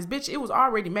about it is, bitch, it was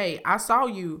already made. I saw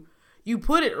you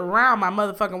put it around my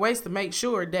motherfucking waist to make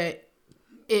sure that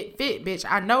it fit, bitch.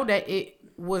 I know that it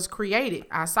was created.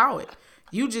 I saw it.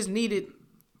 You just needed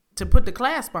to put the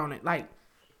clasp on it. Like,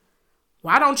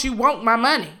 why don't you want my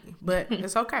money? But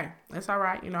it's okay. It's all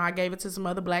right. I gave it to some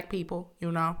other black people,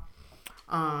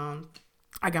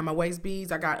 I got my waist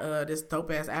beads. I got this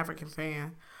dope ass African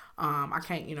fan. I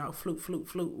can't,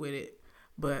 flute with it,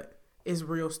 but it's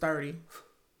real sturdy.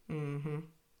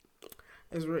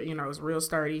 It's real, it's real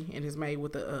sturdy, and it's made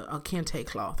with a kente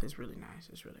cloth. It's really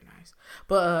nice.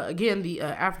 But again, the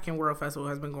African World Festival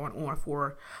has been going on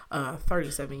for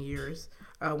 37 years.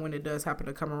 When it does happen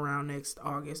to come around next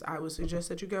August, I would suggest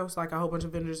that you go. It's like a whole bunch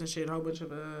of vendors and shit, a whole bunch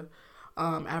of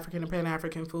African and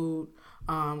Pan-African food,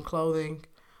 clothing,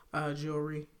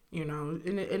 jewelry, and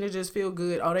it just feel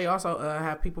good. Oh, they also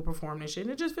have people performing and shit,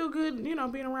 and it just feel good, being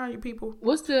around your people.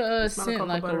 What's the scent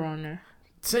like around there?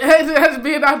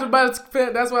 Being out the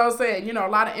butter, that's what I was saying. A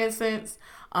lot of incense.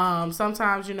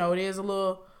 Sometimes, it is a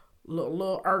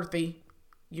little earthy,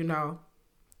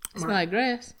 It's like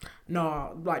grass?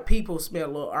 No, like people smell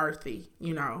a little earthy,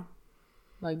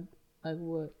 Like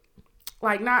what?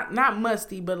 Like not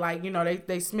musty, but like,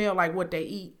 they smell like what they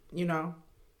eat, You know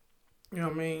what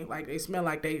I mean? Like they smell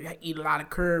like they eat a lot of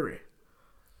curry.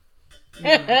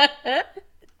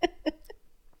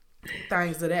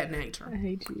 Things of that nature. I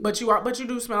hate you. But you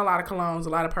do smell a lot of colognes, a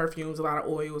lot of perfumes, a lot of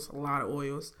oils, a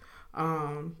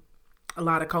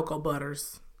lot of cocoa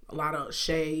butters, a lot of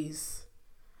shays.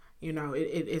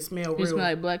 It smells real. You smell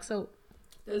like black soap.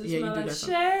 Does it smell like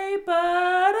shea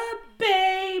butter,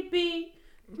 baby?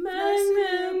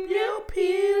 Messing your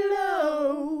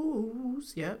pillows.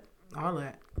 Yep, all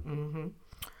that.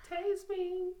 Taste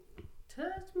me,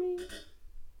 touch me,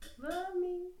 love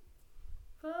me,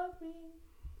 fuck me,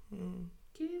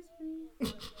 kiss me.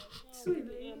 Sweet.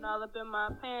 All up in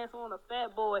my pants on a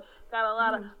fat boy. Got a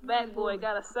lot of back boy.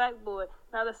 Got a sack boy.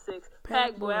 not a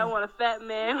six-pack boy. I want a fat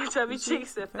man with chubby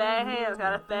cheeks and fat hands.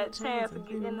 Got a fat chance of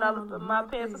getting all up in my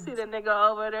pants. I see that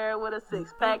nigga over there with a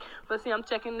six-pack. But see, I'm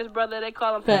checking this brother. They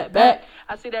call him Fat Back.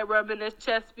 I see that rubbing his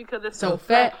chest because it's so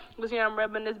fat. But see, I'm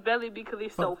rubbing his belly because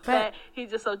he's so fat. He's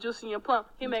just so juicy and plump.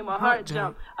 He make my heart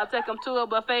jump. I take him to a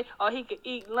buffet or he can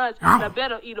eat lunch. And I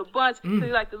better eat a bunch. Cause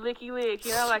he like the licky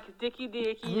licky. I like his dicky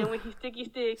dicky. And when he sticky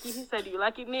sticky, he said, do you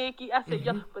like it, Nicky? I said,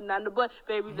 yo, but not in the butt.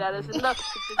 Baby, that is enough.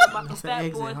 My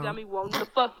fat boys got me wanting to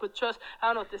fuck with trust. I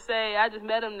don't know what to say. I just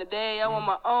met him today. I want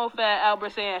my own Fat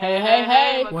Albert saying,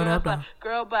 hey. What up, though?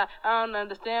 Girl, bye. I don't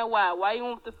understand why. Why you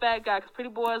want the fat guy? Because pretty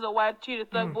boys are wife cheaters.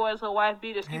 Thug boys are wife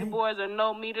beaters. Skinny boys are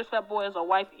no meters. Fat boys are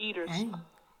wife eaters.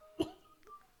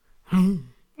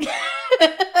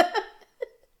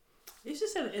 You should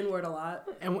say the N-word a lot.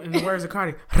 And the words of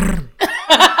Cardi.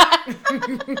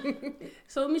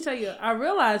 So let me tell you, I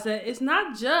realized that it's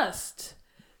not just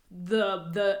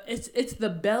it's the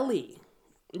belly,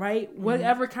 right?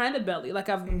 Whatever kind of belly. Like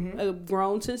I've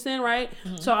grown since then, right?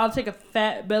 So I'll take a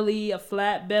fat belly, a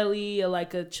flat belly,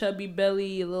 like a chubby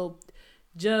belly, a little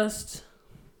just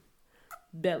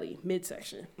belly,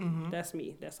 midsection. That's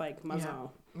me. That's like my zone.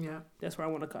 Yeah. That's where I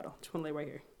want to cuddle. Just want to lay right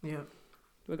here. Yeah.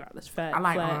 Regardless, fat. I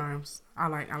like flat. arms. I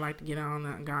like to get on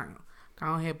and go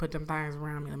ahead, put them things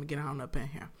around me. Let me get on up in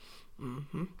here.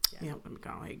 Yeah, let me go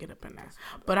ahead, get up in there.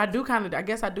 But I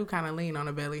guess I do kind of lean on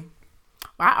the belly.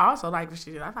 But I also like the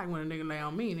shit. I like when a nigga lay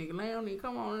on me. Nigga lay on me.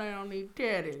 Come on, lay on these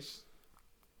teddies.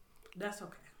 That's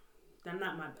okay. That's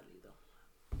not my belly though.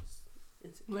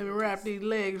 Let me wrap these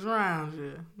legs around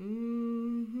you.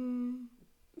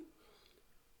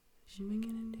 She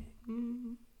making a dick.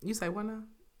 You say what now?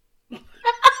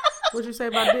 What you say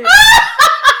about dick?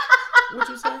 What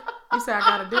you say? You say I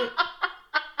got a dick.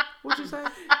 What you say?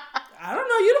 I don't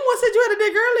know. You the one said you had a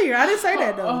dick earlier. I didn't say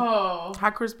that though. Oh, How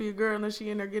crispy a girl unless she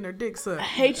in there getting her dick sucked? I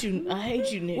hate you,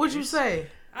 niggas. What you say?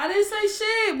 I didn't say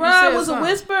shit, bro. said It was something. a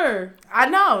whisper. I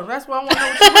know. That's why I want to know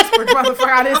what you whispered, motherfucker.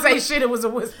 I didn't say shit. It was a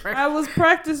whisper. I was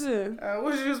practicing.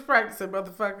 What you was practicing,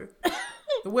 motherfucker?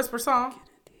 The whisper song?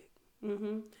 Where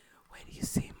do you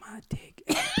see my dick?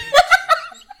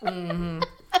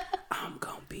 I'm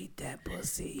gonna beat that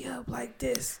pussy up like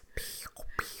this.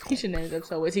 He should name it up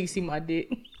so as he can see my dick.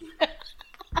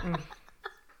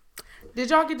 Did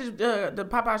y'all get the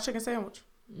Popeyes chicken sandwich?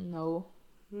 No.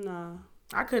 Nah.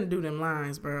 I couldn't do them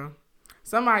lines, bro.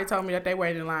 Somebody told me that they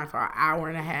waited in line for an hour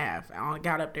and a half. I only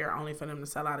got up there only for them to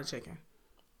sell out a chicken.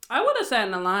 I would have sat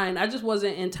in the line. I just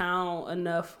wasn't in town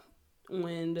enough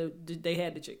when they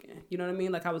had the chicken. You know what I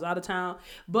mean? Like I was out of town.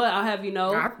 But I'll have you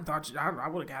know. I thought I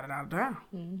would have got it out of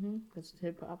town. Because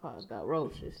Popeyes got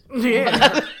roaches.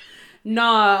 Yeah.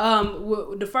 Nah,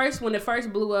 when it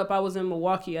first blew up, I was in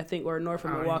Milwaukee, I think, or north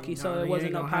of Milwaukee, so it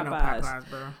wasn't no Popeyes,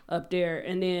 up there.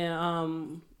 And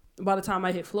then by the time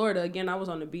I hit Florida, again, I was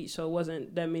on the beach, so it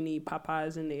wasn't that many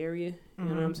Popeyes in the area. You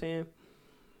know what I'm saying?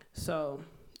 So,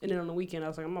 and then on the weekend, I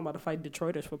was like, I'm about to fight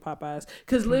Detroiters for Popeyes.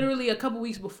 Because literally a couple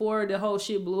weeks before the whole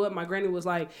shit blew up, my granny was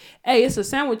like, hey, it's a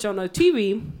sandwich on the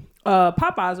TV,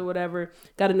 Popeyes or whatever,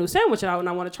 got a new sandwich out and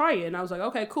I want to try it. And I was like,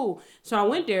 okay, cool. So I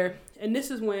went there, and this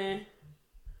is when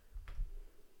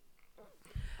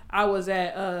I was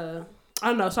at, I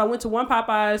don't know. So I went to one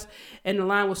Popeyes, and the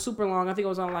line was super long. I think it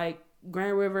was on like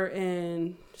Grand River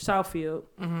and Southfield.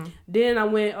 Then I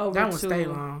went over that one stay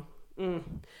long.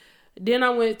 Then I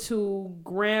went to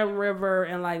Grand River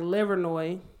and like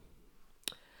Livernois.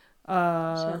 Shout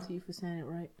out to you for saying it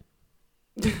right.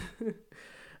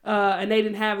 And they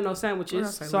didn't have no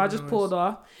sandwiches, so I just pulled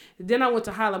off. Then I went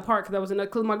to Highland Park because that was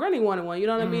because my granny wanted one. You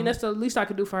know what I mean? That's the least I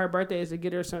could do for her birthday is to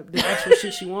get her some the actual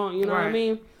shit she want. You know what I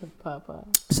mean?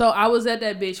 So I was at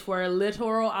that bitch for a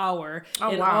literal hour,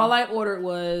 all I ordered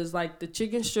was like the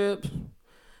chicken strips,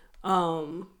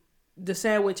 the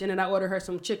sandwich, and then I ordered her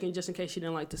some chicken just in case she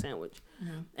didn't like the sandwich.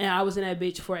 And I was in that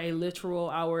bitch for a literal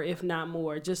hour, if not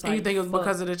more. Just like, and you think it was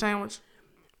because of the sandwich?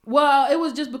 Well, it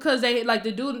was just because they like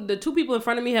the two people in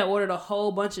front of me had ordered a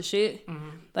whole bunch of shit.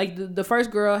 Like the first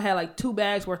girl had like 2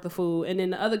 bags worth of food, and then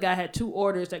the other guy had 2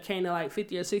 orders that came to like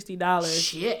 $50 or $60.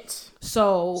 Shit.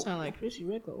 So sound like Chrissy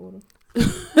regular order.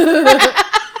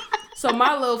 So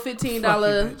my little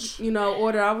 $15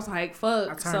 order, I was like,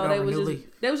 fuck. So they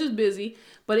was just busy.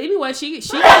 But anyway, she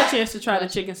got a chance to try the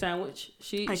chicken sandwich.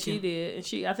 She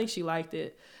did, and I think she liked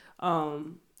it.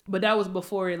 But that was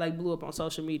before it like blew up on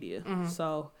social media.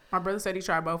 So my brother said he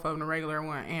tried both of them, the regular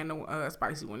one and the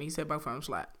spicy one. He said both of them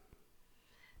slapped.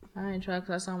 I ain't trying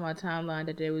because I saw my timeline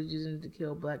that they was using it to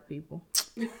kill black people.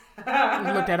 We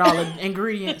looked at all the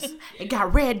ingredients. It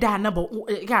got red dye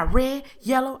it got red,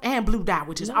 yellow, and blue dye,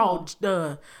 which is all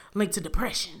linked to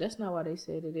depression. That's not why they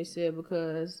said it. They said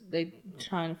because they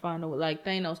trying to find a like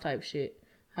Thanos type shit.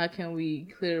 How can we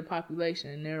clear the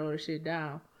population and narrow the shit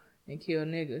down and kill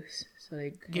niggas? So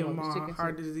they give them all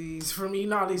heart disease from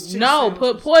eating all these chicken No, sandwiches.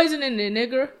 put poison in there,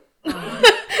 nigga.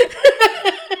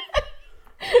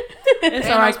 It's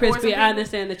all right, Crispy. I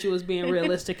understand that you was being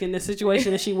realistic in this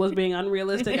situation, and she was being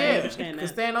unrealistic. I understand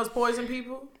that. Because Thanos poison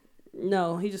people?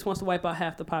 No, he just wants to wipe out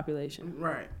half the population.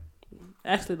 Right.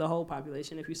 Actually, the whole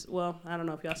population. I don't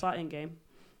know if y'all saw Endgame.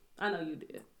 I know you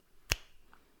did.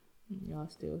 Y'all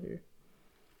still here.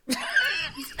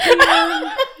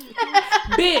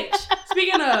 Bitch.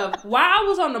 Speaking of, while I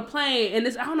was on the plane, and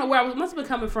I don't know where I was, must have been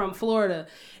coming from Florida,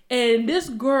 and this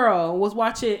girl was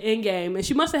watching Endgame, and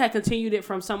she must have had continued it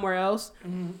from somewhere else,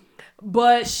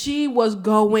 but she was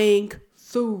going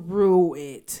through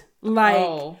it.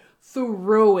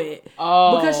 Through it.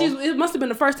 Because it must have been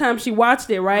the first time she watched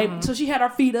it, right? So she had her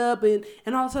feet up and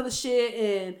all this other shit,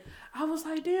 and I was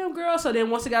like, damn, girl. So then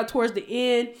once it got towards the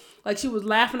end, like, she was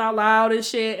laughing out loud and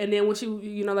shit, and then when she,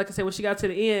 like I said, when she got to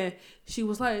the end, she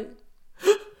was like,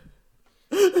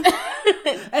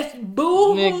 that's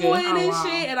boo-hooing and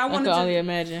shit, and I wanted to only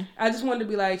imagine. I just wanted to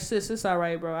be like, sis, it's all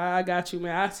right, bro. I got you,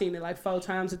 man. I've seen it like 4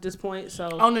 times at this point. So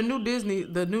on the new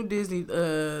Disney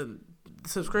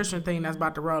subscription thing that's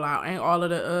about to roll out, ain't all of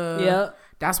the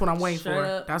that's what I'm waiting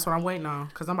for. That's what I'm waiting on,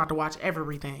 because I'm about to watch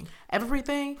everything from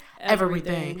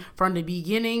the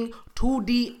beginning to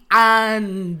the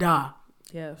end.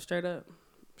 Yeah, straight up.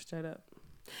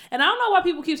 And I don't know why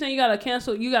people keep saying you gotta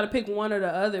cancel. You gotta pick one or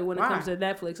the other when it comes to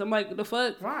Netflix. I'm like, the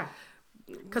fuck? Why?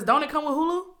 Because don't it come with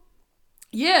Hulu?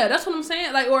 Yeah, that's what I'm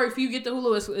saying. Like, or if you get the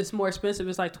Hulu, it's more expensive.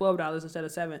 It's like $12 instead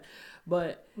of $7.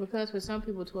 But because for some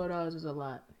people, $12 is a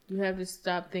lot. You have to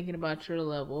stop thinking about your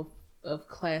level of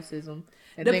classism.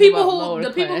 And the people who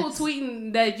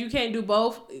tweeting that you can't do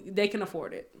both, they can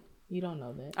afford it. You don't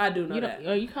know that. I do know that.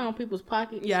 Are you count people's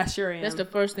pockets? Yeah, I sure am. That's the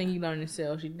first thing you learn in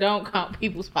sales. You don't count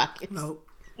people's pockets. Nope.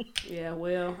 Yeah,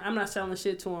 well, I'm not selling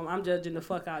shit to them. I'm judging the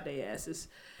fuck out their asses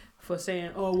for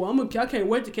saying, "Oh, well, I can't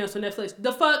wait to cancel Netflix."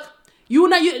 The fuck,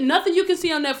 nothing you can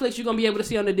see on Netflix you're gonna be able to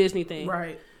see on the Disney thing.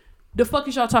 Right. The fuck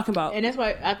is y'all talking about? And that's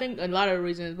why I think a lot of the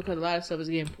reason is because a lot of stuff is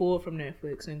getting pulled from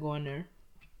Netflix and going there.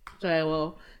 So,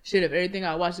 well, shit, if everything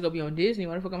I watch is gonna be on Disney,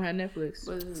 why the fuck I'm having Netflix?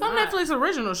 Some Netflix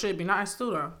original shit be nice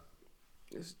too, though.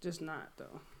 It's just not,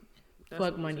 though.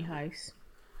 Fuck money heist.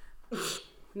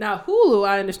 Now, Hulu,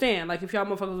 I understand. Like, if y'all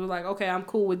motherfuckers were like, okay, I'm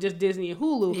cool with just Disney and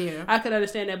Hulu, I could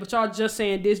understand that. But y'all just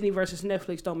saying Disney versus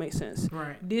Netflix don't make sense.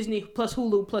 Right. Disney plus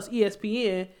Hulu plus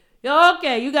ESPN,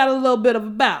 okay, you got a little bit of a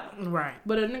battle. Right.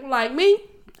 But a nigga like me,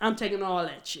 I'm taking all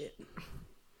that shit.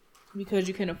 Because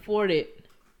you can afford it.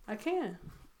 I can.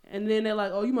 And then they're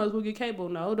like, oh, you might as well get cable.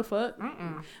 No, the fuck?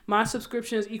 My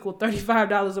subscriptions equal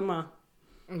 $35 a month.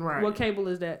 Right. What cable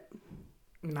is that?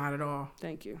 Not at all.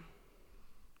 Thank you.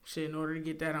 Shit, in order to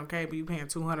get that on cable, you paying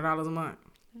 $200 a month.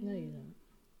 No, you don't.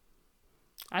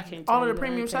 I can't. All of the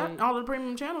premium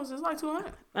channels is like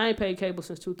 $200. I ain't paid cable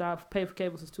since 2000. Paid for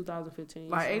cable since 2015.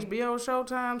 Like so. HBO,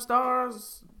 Showtime,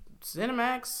 Stars,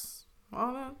 Cinemax,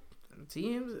 all that,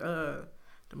 TMs,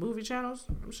 the movie channels.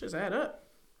 Them shits add up.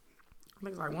 I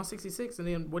think it's like $166, and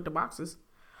then with the boxes.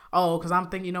 Oh, because I'm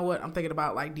thinking, you know what? I'm thinking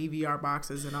about like DVR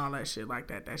boxes and all that shit like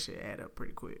that. That shit add up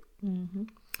pretty quick. Mm-hmm.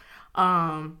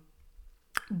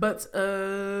 But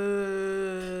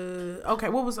okay,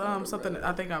 what was something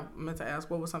I think I meant to ask?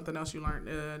 What was something else you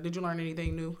learned? Did you learn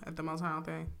anything new at the Motown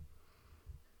thing?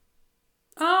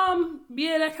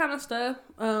 Yeah, that kind of stuff.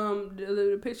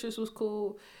 The pictures was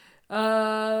cool.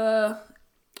 I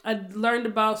learned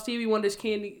about Stevie Wonder's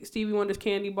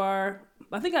candy bar.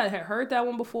 I think I had heard that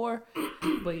one before,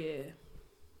 but yeah,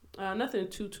 nothing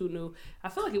too new. I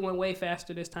feel like it went way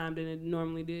faster this time than it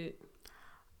normally did.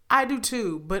 I do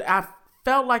too, but I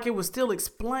felt like it was still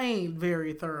explained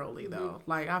very thoroughly though. Mm-hmm.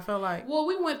 Like I felt like, well,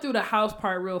 we went through the house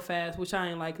part real fast, which I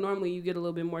ain't like. Normally, you get a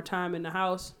little bit more time in the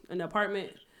house, in the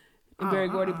apartment, in Berry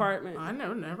Gordy apartment. I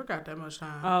never got that much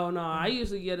time. Oh no, I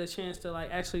usually get a chance to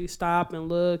like actually stop and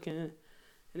look and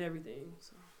everything.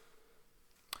 So.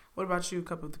 What about you?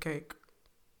 Cup of the cake.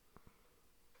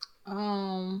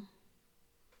 I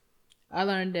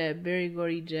learned that Berry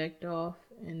Gordy jacked off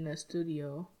in the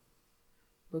studio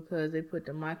because they put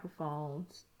the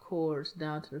microphones cords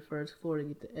down to the first floor to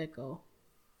get the echo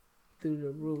through the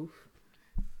roof.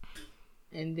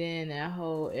 And then that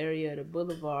whole area of the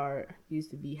boulevard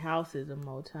used to be houses in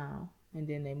Motown, and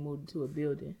then they moved to a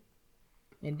building.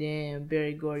 And then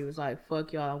Berry Gordy was like,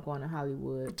 fuck y'all, I'm going to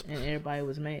Hollywood. And everybody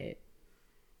was mad.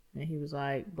 And he was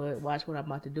like, but watch what I'm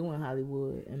about to do in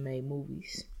Hollywood, and made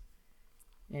movies.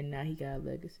 And now he got a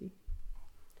legacy.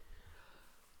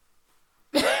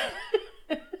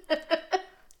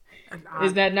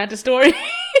 Is that not the story?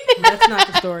 That's not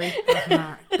the story. That's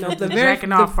not. No,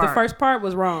 The first part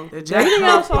was wrong. The jacking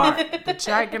off part. The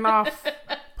jacking off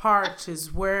part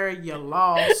is where you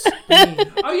lost me.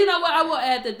 Oh, you know what? I will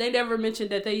add that they never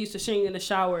mentioned that they used to sing in the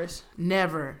showers.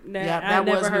 Never. That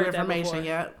was new heard information.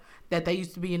 Yep. That they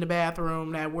used to be in the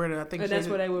bathroom. That's where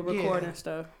they would record and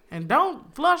stuff. And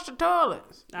don't flush the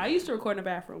toilets. I used to record in the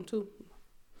bathroom too.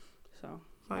 So.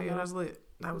 Oh yeah, that's lit.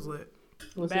 That was lit.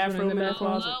 Bathroom in the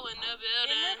closet.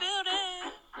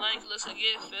 Like, let's get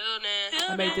filled in.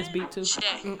 I made this beat too.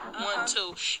 Check. 1, 2.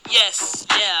 Yes.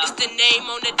 Yeah. It's the name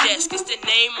on the desk. It's the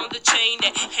name on the chain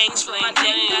that hangs from my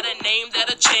neck. Got a name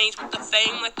that'll change with the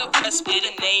fame like the rest. But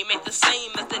the name ain't the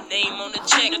same as the name on the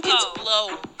check. It's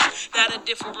blow. Not a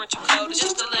differential code. It's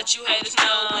just to let you haters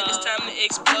know when it's time to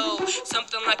explode.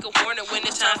 Something like a warning when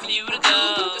it's time for you to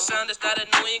go. The sound is not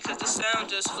annoying cause the sound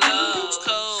just flows.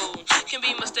 Cold. Can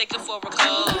be mistaken for a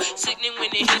cold. Sickening when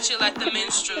it hits you like the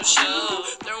minstrel show.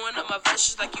 Throwing up my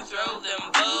verses like you throw them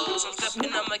bows. I'm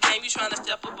stepping up my game, you trying to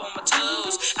step up on my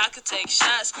toes. I could take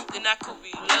shots, then I could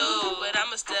reload. But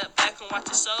I'ma step back and watch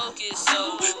your soul get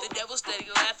sold. The devil steady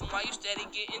laughing while you steady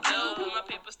getting dope. With my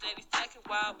paper steady stacking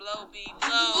while blow be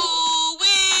blow.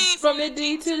 Ooh-wee. From the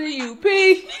D to the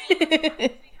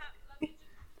UP.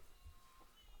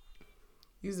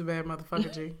 You's a bad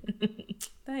motherfucker, G.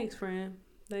 Thanks, friend.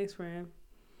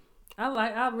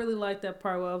 I really like that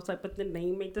part where I was like, but the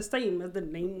name ain't the same as the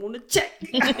name on the check.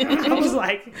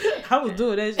 I was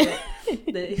doing that shit.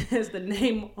 It's the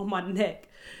name on my neck,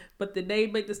 but the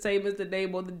name ain't the same as the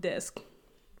name on the desk.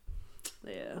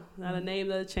 Yeah, not a name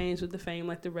that'll change with the fame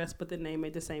like the rest, but the name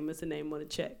ain't the same as the name on the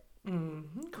check.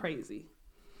 Mm-hmm. Crazy.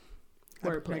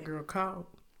 Wordplay. That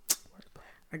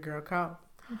girl called.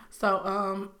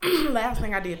 So, last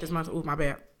thing I did this month. Ooh, my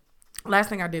bad. Last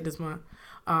thing I did this month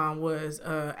was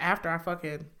after I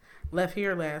fucking left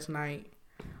here last night.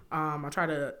 I tried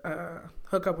to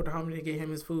hook up with the homie to get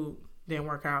him his food. Didn't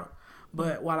work out.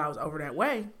 But while I was over that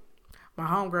way, my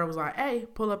homegirl was like, "Hey,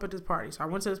 pull up at this party." So I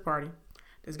went to this party.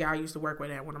 This guy I used to work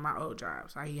with at one of my old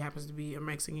jobs. He happens to be a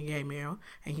Mexican gay male,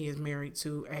 and he is married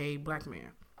to a black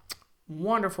man.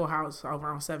 Wonderful house over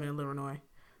on 7 in Livernois.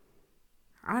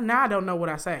 I don't know what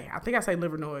I say. I think I say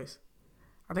Livernois.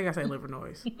 7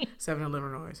 in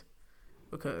Livernois.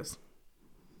 Because,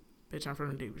 bitch, I'm from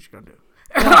the D. What you gonna do?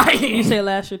 You say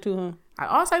Lasher too, huh?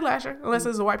 I'll say Lasher. Unless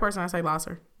it's a white person, I say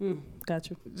Lasser.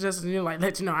 Gotcha. Just,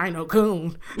 let you know I ain't no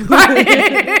coon. No,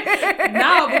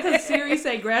 because Siri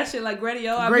say Gratia like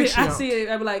Gradio. I see it.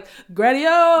 I be like, Gradio.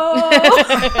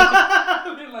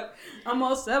 I be like, I'm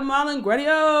on 7 Mile and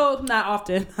Gradio. Not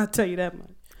often. I'll tell you that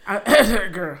much.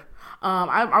 Girl.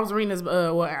 I was reading this.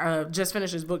 Just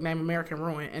finished this book named American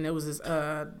Ruin, and it was this.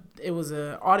 It was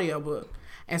an audio book,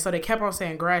 and so they kept on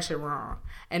saying Gratiot wrong,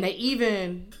 and they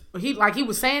even he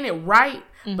was saying it right,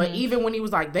 but even when he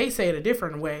was like, they say it a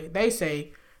different way. They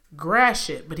say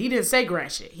Gratiot, but he didn't say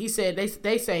Gratiot. He said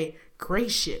they say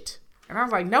Gratiot, and I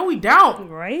was like, no, we don't.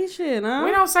 Gratiot, huh?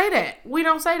 We don't say that.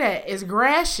 It's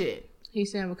Gratiot.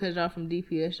 He's saying because y'all from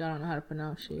DPS, y'all don't know how to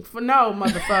pronounce shit. No,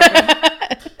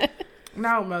 motherfucker.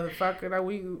 No, motherfucker.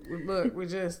 We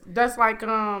just that's like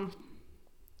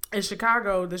in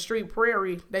Chicago, the street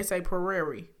Prairie, they say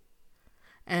Prairie,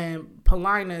 and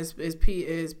Paulina is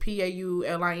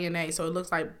Paulina, so it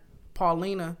looks like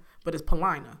Paulina, but it's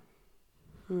Paulina.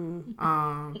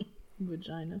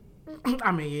 Vagina.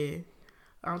 I mean, yeah.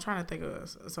 I'm trying to think of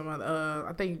some other.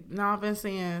 I think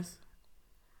Vincennes.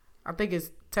 I think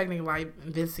it's technically like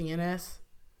Vincennes,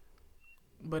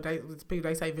 but they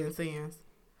say Vincennes.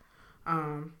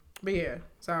 But yeah,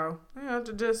 so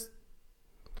just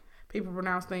people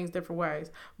pronounce things different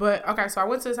ways. But okay, so I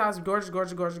went to this house,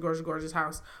 gorgeous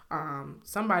house.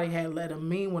 Somebody had let a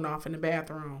mean one off in the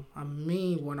bathroom.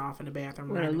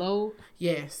 With a load?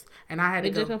 Yes, and I had to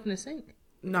go. Just off in the sink?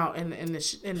 No, in the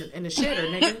shitter,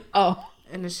 nigga. Oh,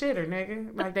 in the shitter,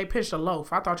 nigga. Like they pitched a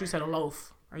loaf. I thought you said a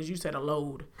loaf, or you said a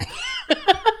load.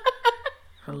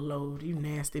 A load, you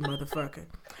nasty motherfucker.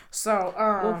 So,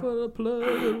 one for the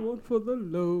plug, one for the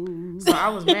load. So I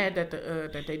was mad that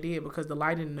that they did because the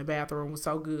lighting in the bathroom was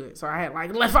so good. So I had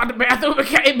left out the bathroom and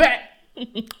came back.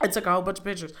 I took a whole bunch of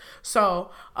pictures.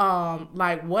 So,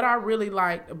 what I really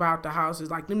liked about the house is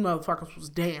them motherfuckers was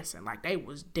dancing. They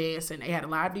was dancing. They had a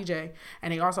live DJ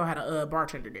and they also had a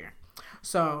bartender there.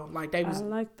 So like they was. I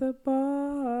like the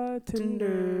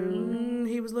bartender.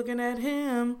 He was looking at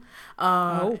him.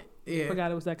 Yeah.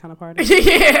 Forgot it was that kind of party.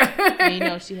 Yeah. And you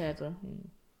know she had to.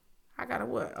 I got a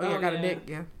what? Oh yeah, I got a dick.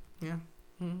 Yeah.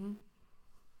 Mm-hmm.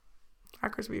 How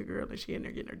crispy a girl and she in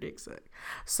there getting her dick sucked.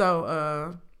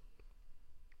 So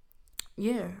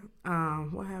yeah.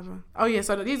 What happened? Oh yeah,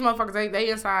 so these motherfuckers they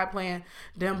inside playing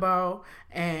dembo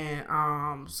and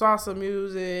salsa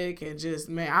music and just,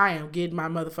 man, I am getting my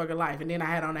motherfucking life. And then I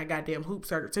had on that goddamn hoop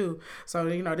skirt too. So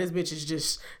you know this bitch is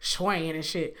just swaying and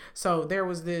shit. So there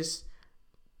was this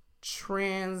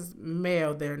trans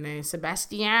male there named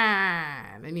Sebastian,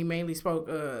 and he mainly spoke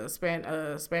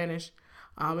Spanish.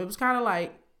 It was kind of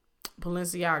like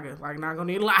Balenciaga, like not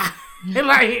gonna even lie.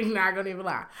 Like not gonna even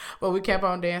lie. But we kept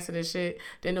on dancing and shit.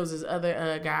 Then there was this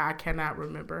other guy, I cannot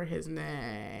remember his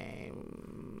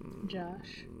name.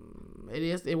 Josh.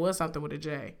 It was something with a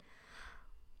J.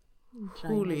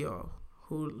 Julio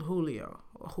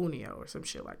or some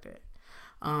shit like that.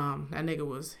 That nigga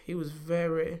was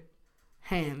very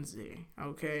handsy,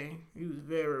 okay? He was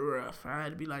very rough. I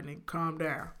had to be like, nigga, calm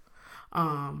down.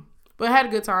 But I had a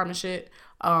good time and shit.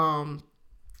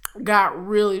 Got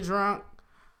really drunk.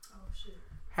 Oh shit.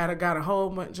 Got a whole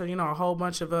bunch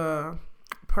of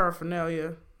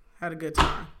paraphernalia. Had a good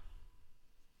time.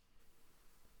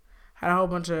 Had a whole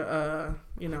bunch of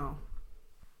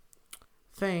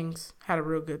things. Had a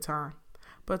real good time.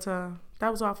 But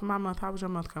that was all for my month. How was your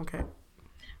month, Cupcake?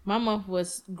 My month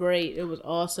was great. It was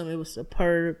awesome. It was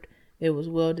superb. It was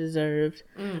well deserved.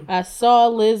 I saw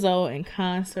Lizzo in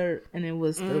concert, and it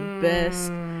was the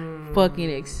best fucking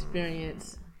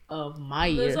experience of my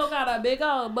year. Lizzo got a big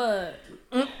old butt.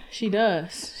 She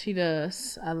does.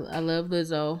 I love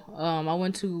Lizzo. I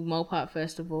went to Mopop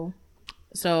Festival.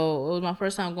 So it was my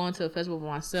first time going to a festival by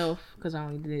myself because I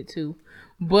only did it too.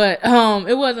 But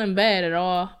it wasn't bad at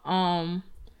all.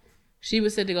 She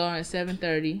was set to go on at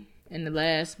 7:30. And the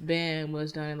last band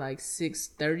was done at like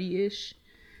 6:30-ish.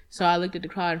 So I looked at the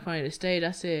crowd in front of the stage.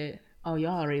 I said, oh,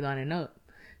 y'all already lining up.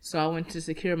 So I went to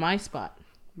secure my spot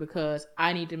because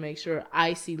I need to make sure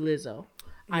I see Lizzo.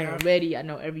 Yeah. I am ready. I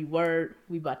know every word.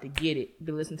 We about to get it.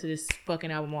 Been listening to this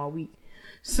fucking album all week.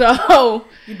 So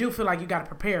you do feel like you got to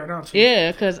prepare, don't you?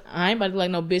 Yeah, because I ain't about to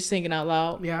like no bitch singing out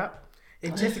loud. Yeah.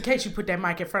 And just in case you put that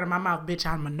mic in front of my mouth, bitch,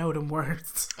 I'm going to know them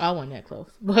words. I wasn't that close.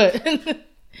 But...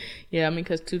 yeah, I mean,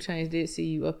 because 2 Chainz did see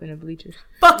you up in the bleachers.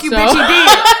 Fuck you, bitch, he did.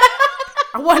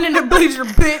 I wasn't in the bleacher,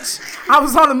 bitch. I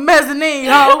was on the mezzanine,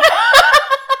 ho.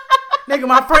 Nigga,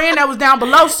 my friend that was down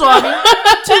below saw me.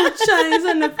 2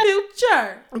 Chainz in the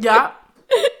future. Yeah.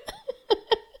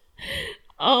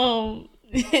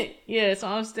 Yeah, so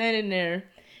I'm standing there,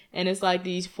 and it's like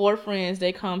these 4 friends,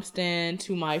 they come stand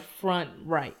to my front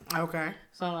right. Okay.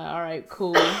 So I'm like, all right,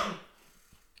 cool.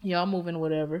 Y'all moving,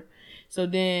 whatever. So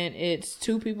then it's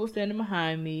 2 people standing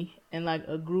behind me and like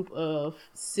a group of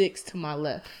 6 to my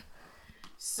left.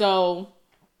 So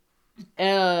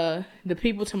the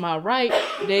people to my right,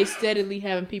 they steadily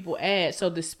having people add. So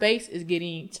the space is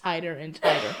getting tighter and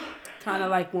tighter. Kind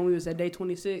of like when we was at day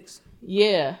 26.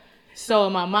 Yeah. So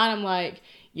in my mind, I'm like,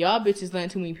 y'all bitches letting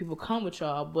too many people come with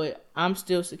y'all, but I'm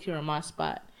still securing my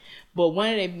spot. But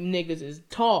one of them niggas is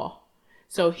tall.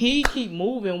 So he keep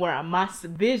moving where my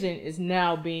vision is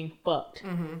now being fucked.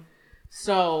 Mm-hmm.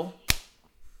 So,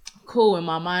 cool. In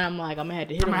my mind, I'm like, I'm going to have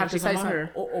to hit him. I'm going to have to say something.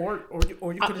 Or you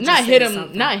could have not hit him.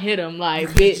 Something. Not hit him. Like,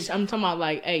 bitch. I'm talking about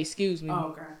like, hey, excuse me. Oh,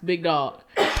 okay. Big dog.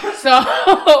 So.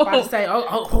 About to say,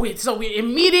 wait. So we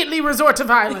immediately resort to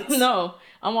violence. No.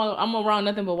 I'm around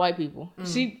nothing but white people.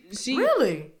 She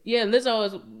really? Yeah, Lizzo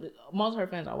is, most of her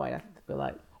fans are white, I feel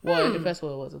like. Well, at the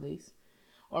festival it was at least.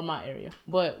 Or my area,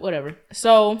 but whatever.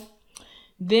 So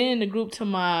then the group to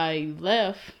my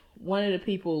left, one of the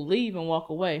people leave and walk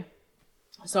away.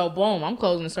 So boom, I'm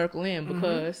closing the circle in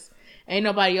because ain't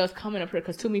nobody else coming up here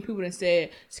because too many people done said,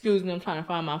 excuse me, I'm trying to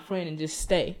find my friend and just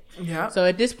stay. Yeah. So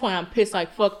at this point, I'm pissed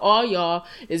like, fuck all y'all.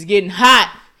 It's getting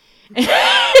hot.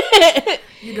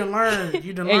 You done learn. And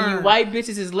you white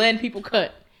bitches is letting people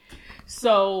cut.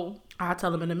 So I'll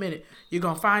tell them in a minute. You're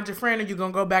going to find your friend and you're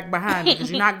going to go back behind me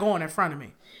because you're not going in front of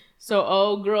me. So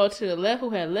old girl to the left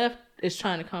who had left is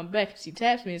trying to come back. She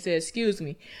taps me and said, excuse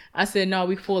me. I said, no,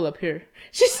 we full up here.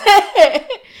 She said,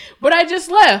 but I just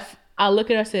left. I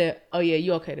look at her and said, oh yeah,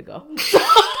 you okay to go.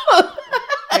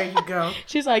 There you go.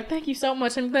 She's like, thank you so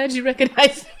much. I'm glad you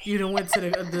recognized me. You done went to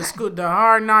the school, the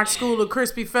Hard Knock School of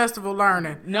Crispy Festival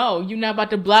learning. No, you're not about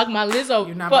to block my Lizzo.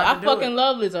 You're not about to do I fucking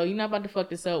love Lizzo. You're not about to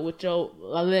fuck this up with your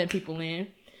letting people in.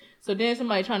 So then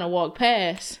somebody trying to walk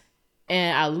past,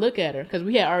 and I look at her because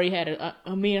we had already had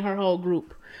me and her whole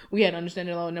group. We had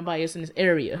understanding along nobody else in this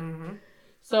area. Mm-hmm.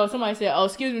 So somebody said, "Oh,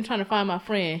 excuse me, I'm trying to find my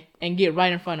friend," and get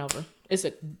right in front of her. It's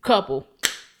a couple.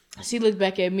 She looked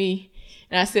back at me,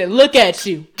 and I said, "Look at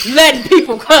you, letting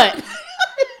people cut."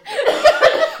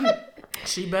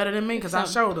 She better than me because I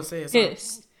showed her said something.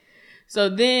 Yes. So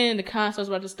then the concert's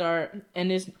about to start,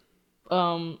 and this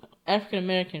African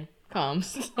American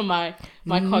comes to my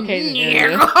Caucasian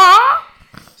area.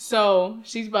 So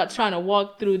she's about trying to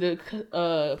walk through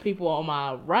the people on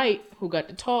my right who got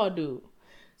the tall dude.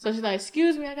 So she's like,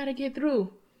 "Excuse me, I gotta get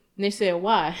through." And they said,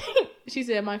 "Why?" She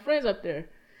said, "My friend's up there."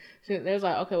 They was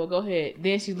like, "Okay, well, go ahead."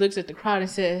 Then she looks at the crowd and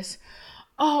says,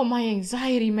 "Oh, my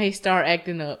anxiety may start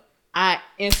acting up." I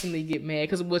instantly get mad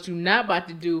because what you're not about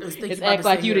to do is act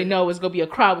like you didn't know it was going to be a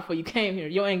crowd before you came here.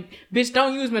 Bitch,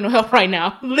 don't use mental health right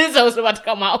now. Lizzo's about to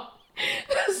come out.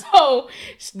 So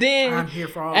then I'm here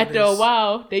for all after a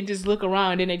while, they just look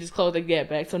around and then they just close their gap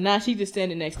back. So now she's just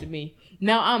standing next to me.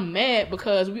 Now I'm mad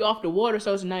because we off the water,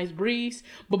 so it's a nice breeze.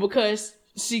 But because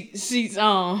she's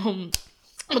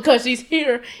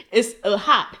here, it's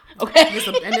hot. Okay.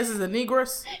 And this is a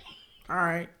negress? All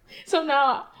right. So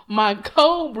now my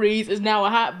cold breeze is now a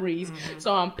hot breeze. Mm-hmm.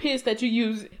 So I'm pissed that you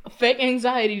use fake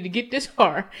anxiety to get this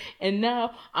far. And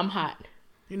now I'm hot.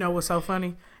 You know what's so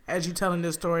funny? As you telling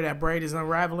this story, that braid is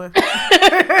unraveling.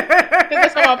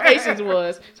 That's how my patience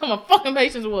was. That's how my fucking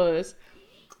patience was.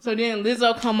 So then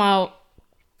Lizzo come out.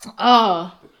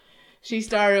 She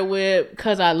started with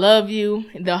 "Cause I Love You."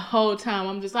 The whole time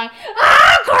I'm just like,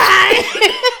 I'm crying.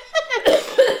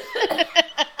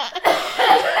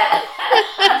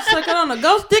 Sucking on a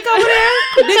ghost dick over there,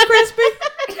 Dick Crispy.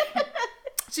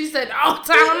 She said the whole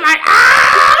time I'm like,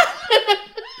 ah.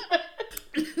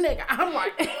 Nigga, I'm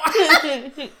like,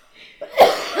 what?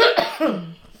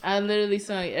 I literally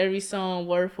sung every song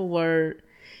word for word.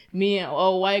 Me and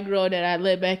old white girl that I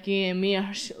let back in, me and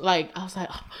her, I was like,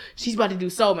 oh, she's about to do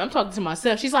Soul Man. I'm talking to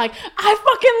myself. She's like, I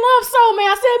fucking love Soul Man.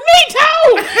 I said, me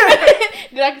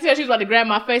too. Then I could tell she was about to grab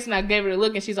my face, and I gave her a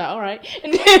look, and she's like, all right,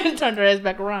 and then turned her ass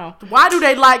back around. Why do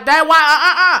they like that?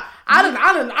 Why? I done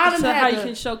That's had how you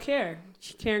can show care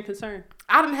and concern.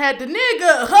 I done had the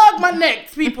nigga hug my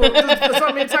neck, people. For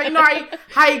something to tell you know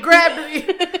how he grabbed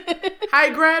it. How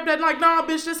he grabbed that like, nah,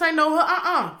 bitch, this ain't no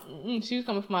She was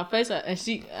coming for my face, and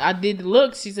I did the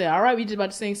look. She said, all right, we just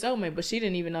about to sing Soul Man, but she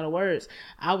didn't even know the words.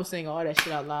 I was singing all that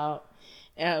shit out loud.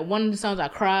 And one of the songs I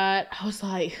cried. I was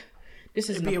like, this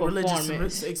isn't a performance.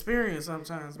 Religious experience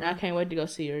sometimes, man. I can't wait to go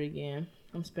see her again.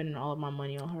 I'm spending all of my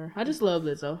money on her. I just love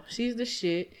Lizzo. She's the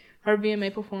shit. Her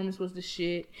VMA performance was the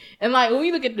shit. And like when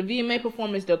we look at the VMA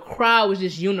performance, the crowd was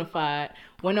just unified.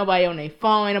 Wasn't nobody on their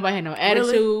phone. Ain't nobody had no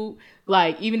attitude. Really?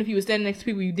 Like even if you was standing next to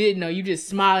people you didn't know, you just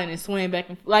smiling and swaying back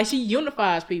and like she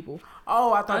unifies people.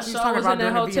 Oh, I thought she was talking about in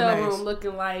that hotel VMAs. room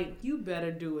looking like, you better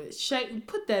do it.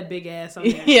 Put that big ass on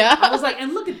there. Yeah. I was like,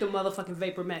 and look at the motherfucking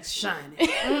Vapor Max shining.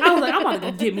 I was like, I'm about to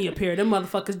go get me a pair of them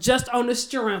motherfuckers just on the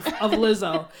strength of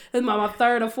Lizzo. It's my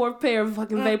third or fourth pair of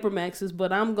fucking Vapor Maxes,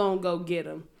 but I'm going to go get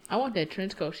them. I want that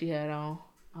trench coat she had on.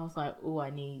 I was like, ooh, I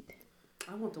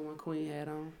want the one Queen had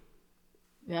on.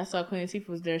 Yeah, I saw Queen Latifah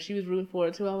was there. She was rooting for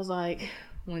it too. I was like,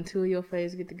 when two of your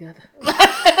faves get together.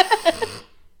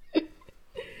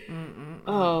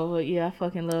 Oh, yeah, I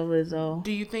fucking love Lizzo.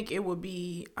 Do you think it would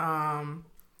be a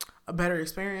better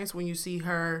experience when you see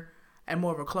her at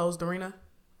more of a closed arena?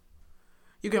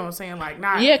 You get what I'm saying? Like,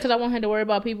 not... Yeah, because I won't have to worry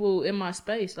about people in my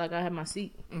space. Like, I have my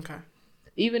seat. Okay.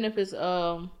 Even if it's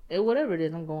whatever it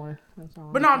is, I'm going.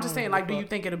 But no, I'm just saying, like, do you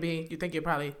think it'll be? You think it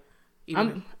probably?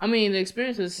 I mean, the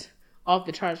experience is off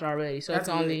the charts already, so it's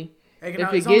only if it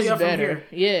only gets better.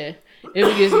 Yeah, if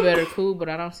it gets better, cool. But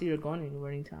I don't see her going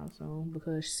anywhere anytime soon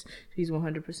because she's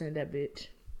 100% that bitch.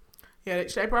 Yeah,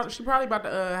 she probably about to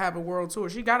have a world tour.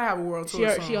 She gotta have a world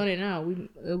tour. She on it now.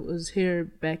 It was here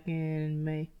back in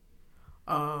May.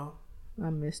 Oh. I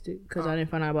missed it because I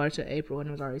didn't find out about it till April and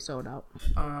it was already sold out.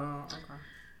 Okay.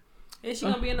 Is she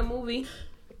gonna be in the movie?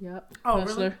 Yep. Oh,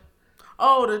 Hustler. really?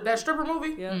 Oh, that stripper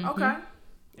movie? Yeah. Mm-hmm. Okay.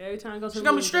 Every time I go to she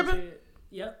gonna be stripping?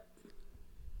 Yep.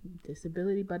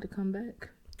 Disability about to come back.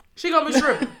 She gonna be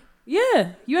stripping?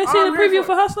 Yeah. You ain't seen the preview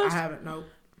for Hustlers? I haven't, no.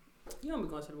 You don't be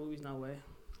going to the movies, no way.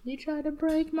 You try to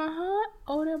break my heart?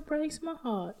 Oh, that breaks my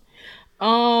heart.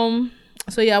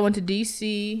 So yeah, I went to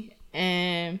DC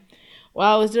and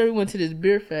while I was there, we went to this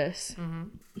beer fest. Mm-hmm.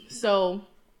 So,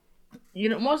 you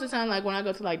know, most of the time, like when I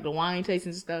go to like the wine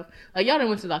tasting and stuff, like y'all done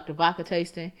went to like the vodka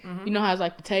tasting. Mm-hmm. You know how it's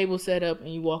like the table set up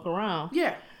and you walk around.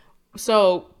 Yeah.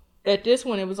 So at this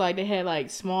one, it was like they had like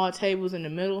small tables in the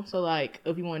middle. So like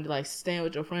if you wanted to like stand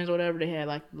with your friends or whatever, they had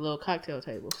like little cocktail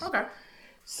tables. Okay.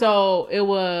 So it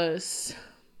was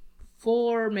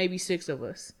 4, maybe 6 of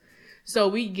us. So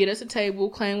we get us a table,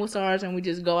 claim what's ours, and we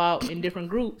just go out in different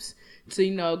groups to,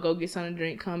 you know, go get something to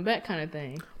drink, come back kind of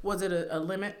thing. Was it a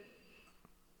limit?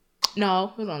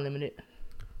 No, it was unlimited.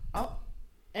 Oh.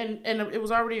 And it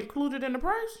was already included in the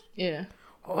price? Yeah.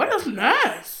 Oh, that's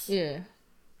nice. Yeah.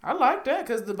 I like that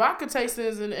because the vodka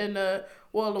tastings and the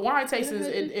wine tastings,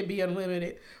 it be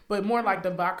unlimited. But more like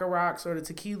the vodka rocks or the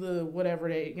tequila, whatever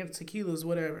tequilas,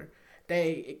 whatever.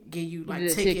 They give you like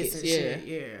tickets and shit.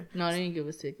 Yeah. No, they didn't give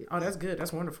us tickets. Oh, that's good.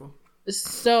 That's wonderful.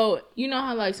 So, you know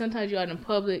how like sometimes you're out in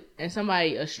public and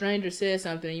a stranger says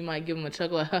something and you might give them a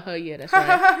chuckle like, haha, yeah, that's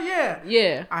right. Yeah.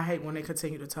 Yeah. I hate when they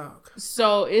continue to talk.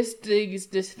 So, it's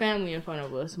this family in front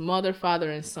of us, mother,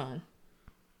 father, and son.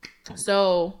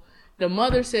 So, the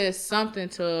mother says something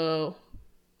to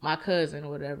my cousin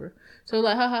or whatever. So,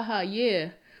 like, ha, ha, ha, yeah.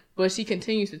 But she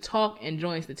continues to talk and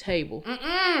joins the table.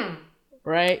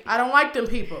 Right? I don't like them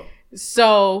people.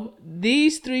 So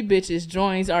these 3 bitches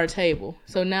joins our table.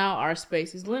 So now our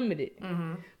space is limited.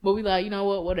 But we like, you know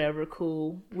what? Whatever.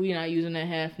 Cool. We not using that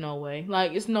half. No way.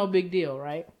 Like, it's no big deal,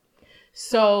 right?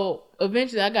 So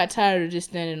eventually I got tired of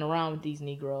just standing around with these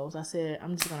Negroes. I said,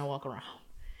 I'm just going to walk around.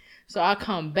 So I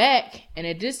come back. And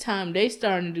at this time, they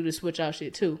starting to do the switch out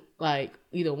shit too. Like,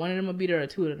 either one of them will be there or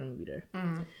 2 of them will be there.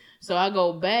 So I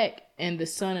go back and the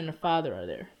son and the father are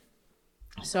there.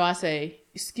 So I say,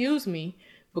 excuse me,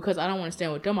 because I don't want to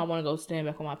stand with them. I want to go stand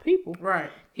back with my people. Right.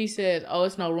 He says, oh,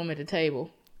 it's no room at the table.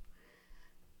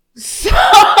 So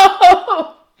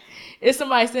if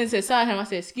somebody standing beside him, I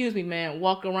said, excuse me, man,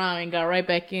 walked around and got right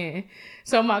back in.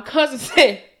 So my cousin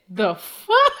said, the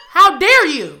fuck? How dare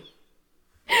you?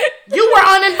 You were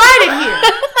uninvited here.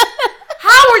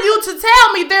 How are you to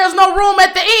tell me there's no room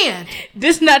at the end?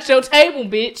 This not your table,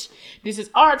 bitch. This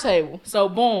is our table. So,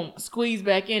 boom, squeeze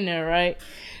back in there, right?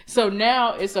 So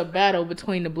now it's a battle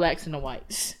between the blacks and the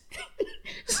whites.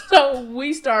 So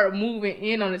we start moving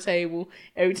in on the table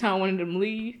every time one of them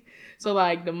leave. So,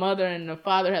 like, the mother and the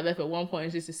father had left at one point.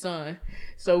 It's just the son.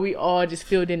 So we all just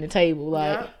filled in the table.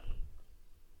 Like,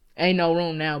 ain't no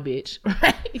room now, bitch.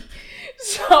 Right?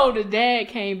 So the dad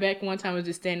came back one time and was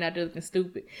just standing out there looking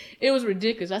stupid. It was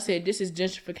ridiculous. I said, this is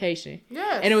gentrification.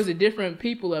 Yes. And it was the different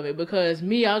people of it. Because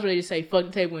me, I was ready to say, fuck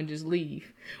the table and just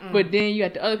leave. But then you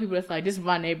got the other people that's like, this is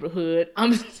my neighborhood.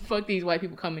 I'm just, fuck these white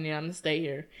people coming in. I'm going to stay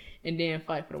here. And then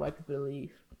fight for the white people to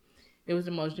leave. It was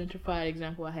the most gentrified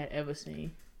example I had ever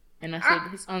seen. And I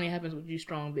said, this only happens with you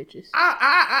strong bitches.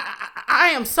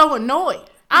 I am so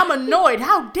annoyed. I'm annoyed.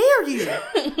 How dare you?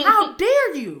 How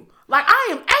dare you? Like, I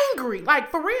am angry.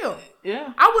 Like, for real.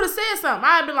 Yeah. I would have said something.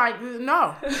 I'd been like,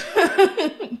 no.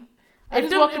 I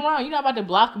just walked around. You're not about to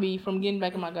block me from getting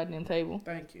back at my goddamn table.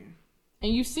 Thank you.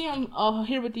 And you see I'm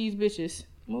here with these bitches.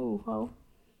 Move, ho.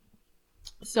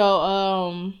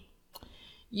 So,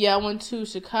 yeah, I went to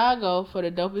Chicago for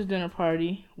the dopest dinner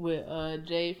party with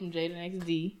Jade from Jade and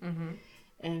XD.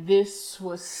 And this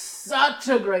was such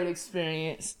a great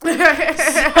experience.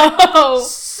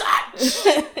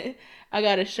 I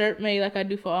got a shirt made like I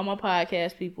do for all my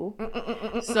podcast people.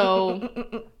 So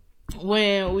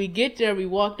when we get there, they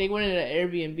went into an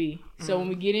Airbnb. So when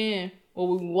we get in,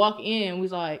 we walk in, we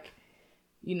was like,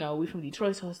 you know, we from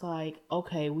Detroit, so it's like,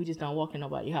 okay, we just don't walk in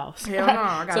nobody's house. Hell no,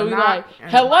 I got so we like,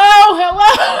 hello.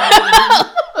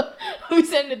 We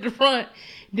sitting at the front.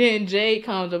 Then Jade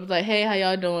comes up, like, hey, how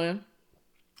y'all doing?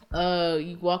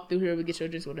 You walk through here, we get your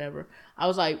drinks, whatever. I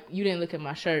was like, you didn't look at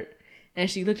my shirt. And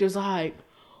she looked, was like,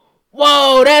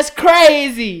 whoa, that's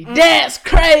crazy. That's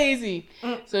crazy.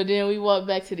 So then we walked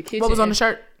back to the kitchen. What was on the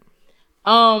shirt?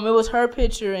 It was her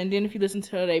picture, and then if you listen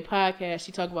to their podcast,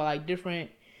 she talked about like different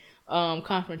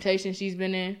confrontations she's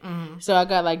been in. So I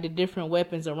got like the different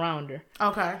weapons around her.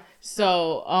 Okay.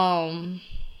 So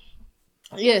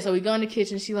yeah, so we go in the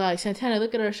kitchen, she like, Santana,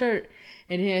 look at her shirt.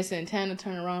 And then Santana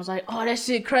turned around and was like, oh, that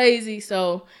shit crazy.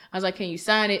 So I was like, can you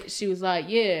sign it? She was like,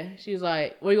 yeah. She was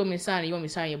like, where you want me to sign it? You want me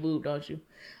to sign your boob, don't you?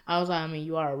 I was like, I mean,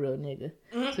 you are a real nigga.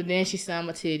 So then she signed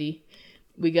my titty.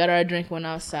 We got our drink, went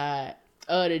outside.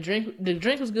 The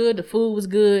drink was good. The food was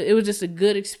good. It was just a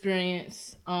good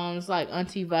experience. It's like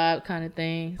auntie vibe kind of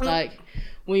thing. Like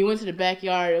when you went to the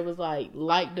backyard, it was like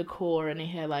light decor, and they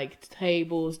had like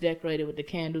tables decorated with the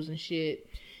candles and shit.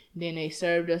 Then they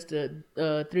served us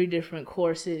the 3 different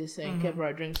courses and kept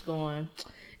our drinks going.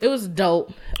 It was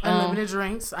dope. Unlimited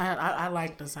drinks. I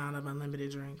like the sound of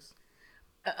unlimited drinks.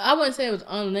 I wouldn't say it was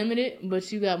unlimited,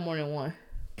 but you got more than one.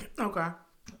 Okay.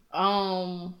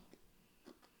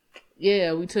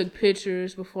 Yeah, we took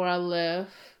pictures before I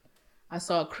left. I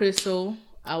saw Crystal.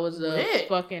 I was a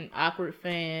fucking awkward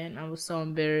fan. I was so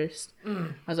embarrassed.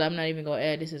 I was like, I'm not even gonna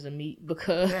add this as a meet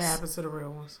because that happens to the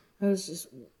real ones. It was just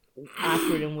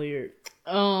awkward and weird.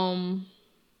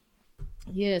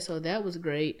 Yeah, so that was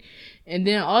great. And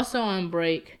then also on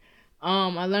break,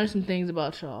 I learned some things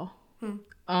about y'all.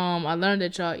 I learned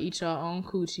that y'all eat y'all own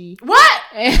coochie. What?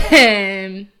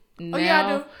 And now yeah,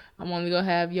 I do. I'm only gonna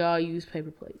have y'all use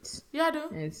paper plates. Yeah, I do.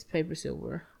 And it's paper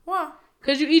silverware. Why?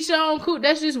 Cause you eat your own coochie.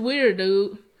 That's just weird,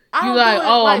 dude. I You don't like, do it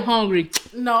oh, like- I'm hungry.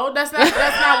 No, that's not what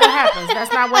happens.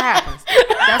 That's not what happens.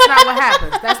 That's not what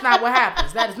happens. That's not what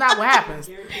happens. That is not what happens.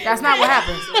 That's not what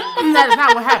happens. That is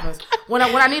not what happens. When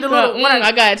I need a little,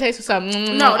 I gotta taste for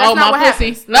something. no, that's oh, not my what pussy.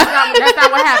 happens. That's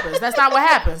not what happens. That's not what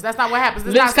happens. That's not what happens.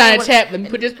 Lips kind of chapped. Let me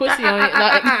put this pussy on it.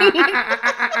 Like,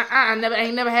 I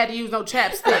ain't never had to use no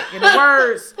chapstick. In the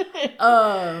words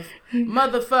of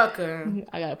motherfucker,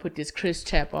 I gotta put this Chris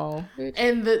chap on.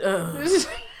 and the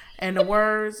in the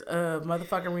words of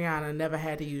motherfucking Rihanna, never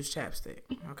had to use chapstick.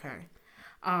 Okay.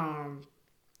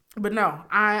 But no,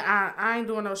 I ain't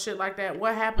doing no shit like that.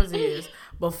 What happens is,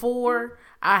 before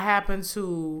I happen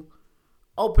to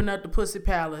open up the Pussy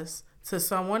Palace to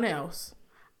someone else,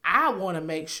 I want to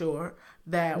make sure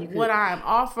that what I'm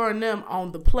offering them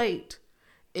on the plate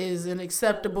is an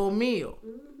acceptable meal.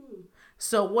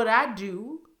 So what I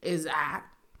do is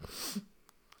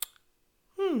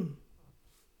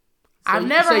I've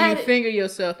never had you finger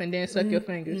yourself and then suck your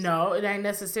fingers. No, it ain't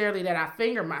necessarily that I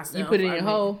finger myself. You put it in your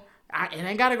hole. It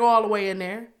ain't got to go all the way in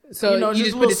there. So you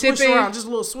just put the tip in? Around, just a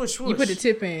little swish, swoosh. You put the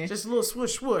tip in. Just a little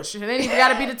swish, swoosh. It ain't even got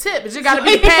to be the tip. It just got to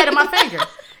be the pad of my finger.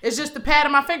 It's just the pad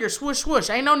of my finger. Swoosh, swoosh.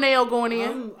 Ain't no nail going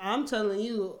in. I'm telling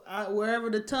you, wherever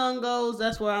the tongue goes,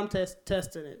 that's where I'm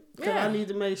testing it. Yeah. I need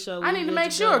to make sure. I need to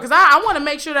make sure. Because I want to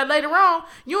make sure that later on,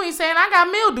 you ain't saying I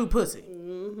got mildew pussy.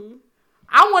 Mm-hmm.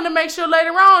 I want to make sure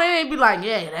later on, it ain't be like,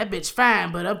 yeah, that bitch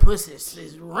fine, but her pussy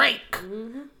is rank.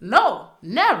 Mm-hmm. No,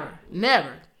 never.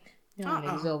 Y'all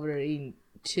niggas over there eating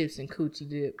chips and coochie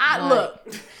dip. Look,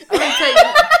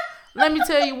 let me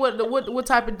tell you what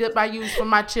type of dip I use for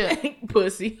my chip.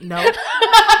 Pussy. No,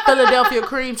 Philadelphia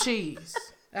cream cheese.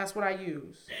 That's what I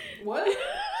use. What?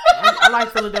 I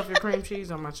like Philadelphia cream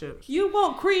cheese on my chips. You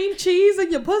want cream cheese in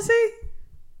your pussy?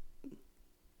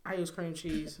 I use cream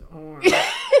cheese on.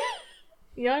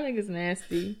 Y'all niggas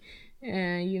nasty.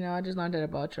 And I just learned that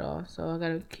about y'all. So I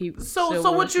gotta keep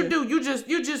So what you do?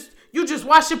 You just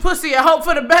wash your pussy and hope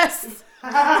for the best.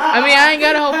 I mean, I ain't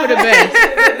gotta hope for the best.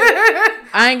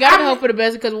 I ain't gotta hope for the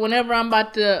best because whenever I'm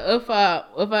about to, if I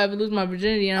ever lose my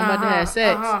virginity and I'm about to have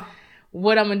sex,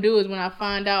 what I'm gonna do is when I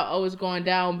find out it's going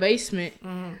down basement,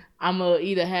 I'm gonna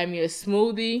either have me a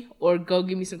smoothie or go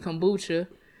get me some kombucha,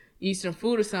 eat some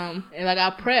fruit or something, and I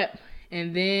prep.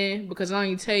 And then, because it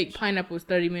only take pineapples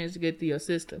 30 minutes to get through your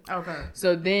system. Okay.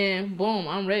 So then, boom,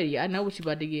 I'm ready. I know what you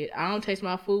about to get. I don't taste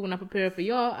my food when I prepare it for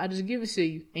y'all. I just give it to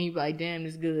you. And you be like, damn,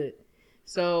 it's good.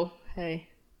 So, hey.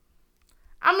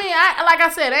 I mean, like I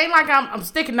said, it ain't like I'm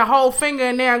sticking the whole finger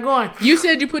in there and going. You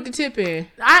said you put the tip in.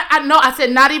 I know. I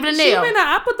said not even a nail.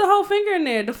 I put the whole finger in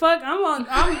there. The fuck? I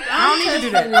don't need to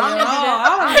do that.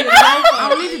 I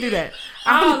don't need to do that.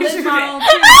 I'll lick my own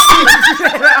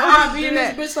I'll be in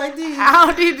this bitch like these. I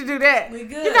don't need to do that. We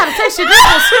good. You gotta taste your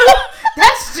nipples too.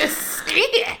 That's just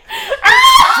scared.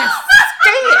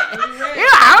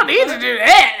 I don't need to do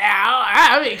that now.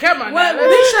 I mean, come on. What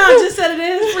Big Sean just said it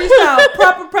in his freestyle.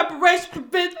 Proper preparation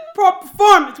prevents poor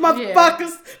performance,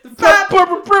 motherfuckers.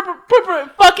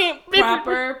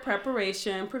 Proper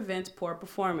preparation prevents poor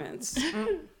performance.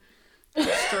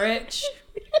 Stretch.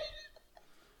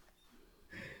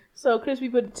 So Crispy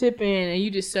put the tip in and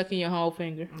you just sucking your whole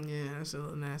finger. Yeah, that's a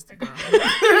little nasty, bro.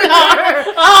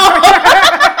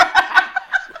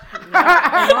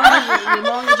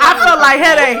 I felt like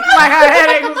headache. Like her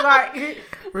headache was like,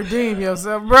 redeem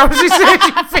yourself, bro. She said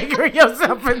you figuring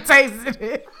yourself and tasting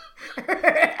it.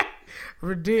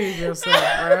 Redeem yourself,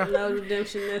 bro. No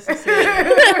redemption necessary.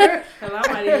 Hell,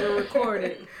 I might even record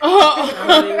it. I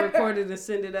might even record it and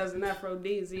send it as an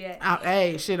aphrodisiac.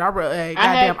 Hey, shit,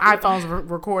 goddamn iPhones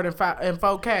record in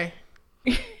 4K.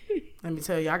 Let me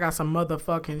tell you, I got some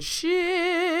motherfucking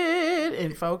shit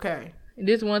in 4K.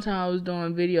 This one time I was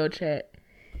doing video chat,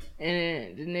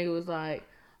 and the nigga was like,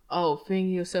 "Oh,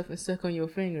 finger yourself and suck on your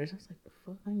fingers." I was like, "The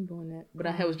fuck, I ain't doing that." But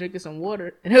I was drinking some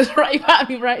water, and it was right by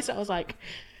me, right? So I was like,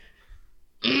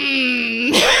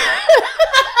 And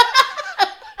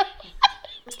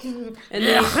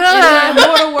then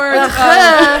more words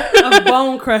of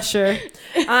Bone Crusher.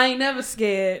 I ain't never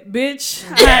scared, bitch.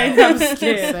 I ain't never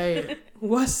scared. Say it.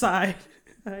 What side?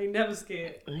 I ain't never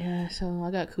scared. Yeah, so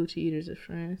I got coochie eaters as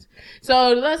friends.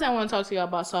 So the last thing I want to talk to y'all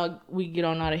about, so we can get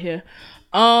on out of here.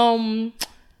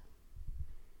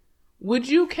 Would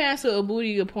you cancel a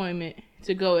booty appointment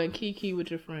to go and kiki with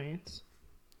your friends?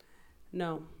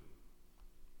 No.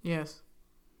 Yes.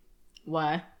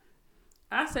 Why?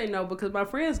 I say no because my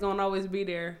friends gonna always be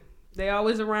there. They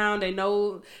always around. They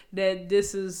know that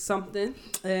this is something.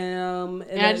 And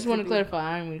I just want to clarify.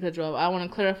 I ain't gonna cut you off. I want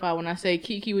to clarify when I say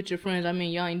kiki with your friends, I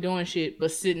mean y'all ain't doing shit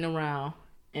but sitting around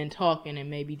and talking and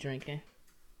maybe drinking.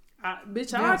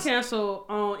 Bitch, I'll cancel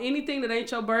on anything that ain't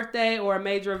your birthday or a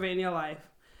major event in your life.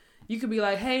 You could be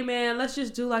like, hey man, let's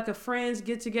just do like a friends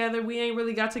get together. We ain't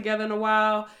really got together in a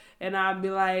while. And I'd be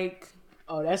like,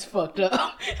 oh, that's fucked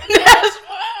up. That's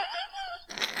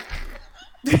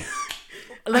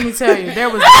Let me tell you, there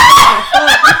was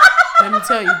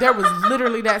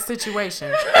literally that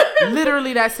situation.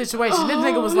 Literally that situation. This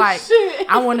nigga was like, shit.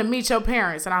 I want to meet your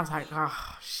parents. And I was like,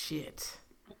 oh, shit.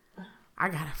 I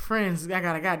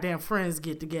got a goddamn friends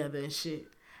get together and shit.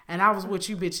 And I was with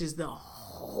you bitches the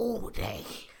whole day.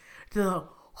 The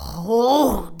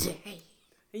whole day.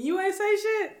 And you ain't say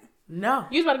shit? No.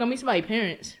 You was about to go meet somebody's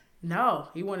parents. No.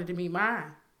 He wanted to meet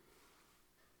mine.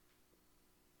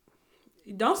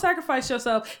 Don't sacrifice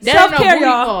yourself. Self-care,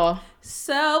 y'all.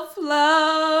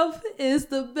 Self-love is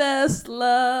the best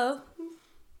love. I'm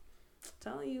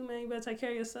telling you, man, you better take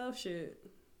care of yourself, shit.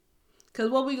 Cause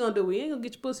what we gonna do? We ain't gonna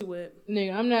get your pussy wet.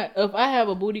 Nigga, I'm not. If I have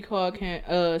a booty call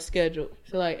scheduled,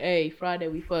 so like, hey, Friday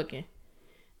we fucking,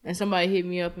 and somebody hit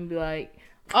me up and be like,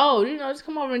 oh, just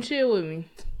come over and chill with me.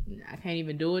 I can't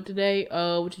even do it today.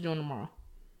 What you doing tomorrow?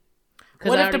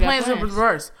 What if the plans are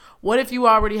reversed? What if you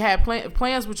already had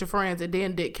plans with your friends and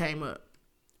then dick came up?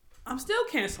 I'm still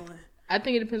canceling. I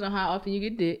think it depends on how often you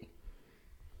get dick.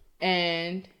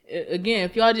 And again,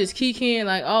 if y'all just kicking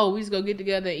like, oh, we just go get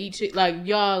together and eat shit, like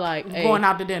y'all like hey, going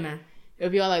out to dinner.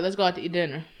 If y'all like, let's go out to eat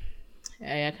dinner.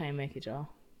 Hey, I can't make it, y'all.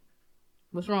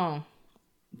 What's wrong?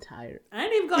 I'm tired. I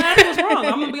ain't even gonna ask what's wrong.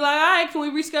 I'm gonna be like, all right, can we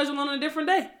reschedule on a different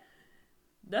day?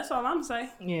 That's all I'm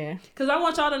saying. Yeah. Because I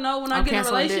want y'all to know when I get in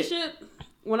a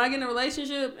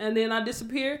relationship, and then I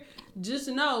disappear, just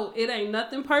know it ain't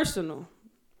nothing personal.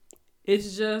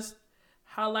 It's just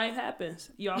how life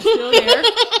happens. Y'all still there.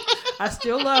 I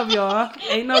still love y'all.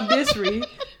 Ain't no disre.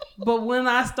 But when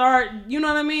I start, you know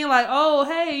what I mean? Like, oh,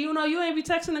 hey, you ain't be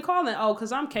texting and calling. Oh,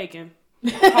 because I'm caking.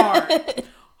 Hard.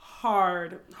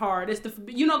 It's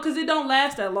because it don't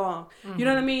last that long. Mm-hmm. You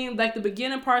know what I mean? Like the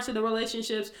beginning parts of the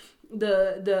relationships,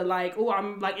 the like, oh,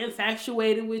 I'm like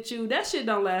infatuated with you. That shit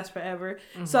don't last forever.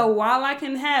 Mm-hmm. So while I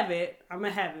can have it, I'm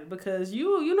gonna have it because you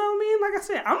know what I mean? Like I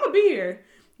said, I'm gonna be here.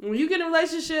 When you get in a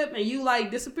relationship and you like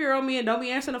disappear on me and don't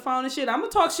be answering the phone and shit, I'm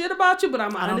gonna talk shit about you, but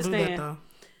I'm gonna understand. Do that, though.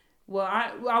 Well,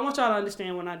 I want y'all to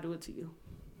understand when I do it to you.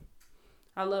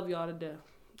 I love y'all to death.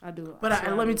 I do. But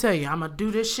let me tell you, I'm gonna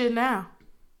do this shit now.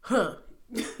 Huh.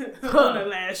 On the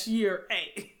last year,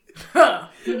 hey. Huh.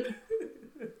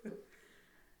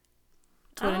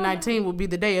 2019 will be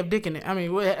the day of dickening. I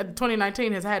mean,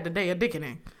 2019 has had the day of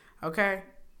dickening. Okay?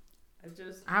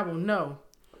 I will know.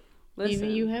 Listen,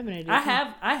 even you having a dick. I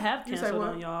have canceled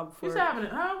on y'all before. You having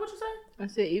it? Huh? What you say? I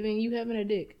said even you having a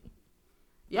dick.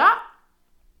 Yeah.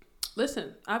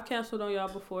 Listen, I've canceled on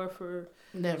y'all before for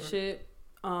never shit.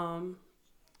 And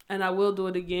I will do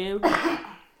it again.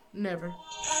 Never.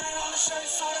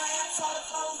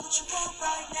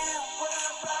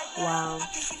 Wow.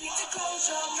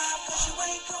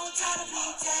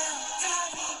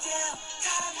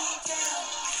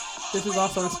 This is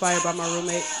also inspired by my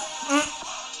roommate.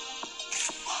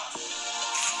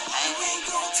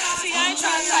 See, I ain't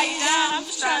trying to tie you down, I'm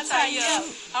just trying to tie you up.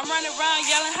 I'm running around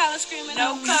yelling, hollering, screaming,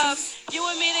 no cuffs. You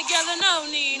and me together, no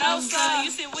need, no stuff.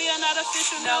 You see, we are not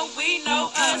official, no, we know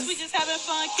us. We just having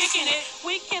fun kicking it.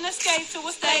 We can escape to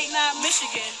a state, not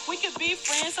Michigan. We could be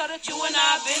friends so that you and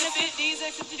I benefit. These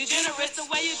exes degenerates. The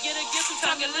way you get a gift from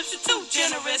tongue and lips, you're too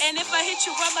generous. And if I hit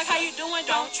you up like how you doing,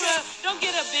 don't trip. Don't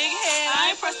get a big head.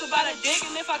 I ain't pressed about a dick.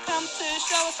 And if I come to the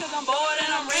show, it's cause I'm bored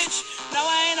and I'm rich. No,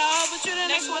 I ain't all, but you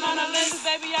the next one on the list.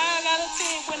 Baby, I got a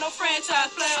team with no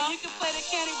franchise player. You can play the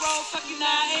candy roll, fuck you now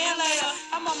and later.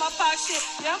 I'm on my pocket shit.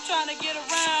 Yeah, I'm trying to get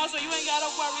around, so you ain't gotta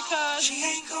worry, cause she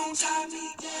ain't gonna tie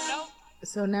me down. Nope.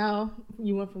 So now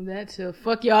you went from that to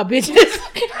fuck y'all bitches.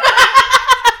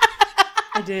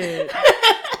 I did.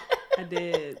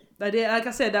 Like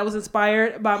I said, that was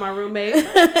inspired by my roommate.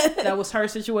 That was her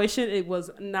situation. It was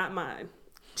not mine.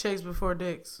 Chicks before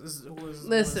dicks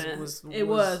it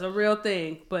was a real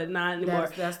thing, but not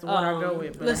anymore. That's the one I go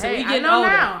with. But listen, hey, we getting older.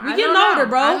 Now. We getting older,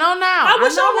 bro. I know now. I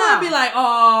wish I would be like,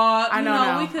 oh,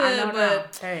 we could,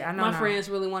 but hey, I know my friends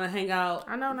really want to hang out.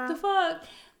 I know now. The fuck?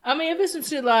 I mean, if it's some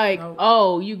shit like,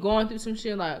 oh, you going through some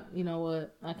shit like, you know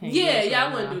what, I can't. Yeah,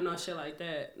 I wouldn't do no shit like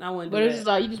that. I wouldn't. But it's just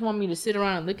like you just want me to sit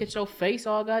around and look at your face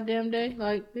all goddamn day,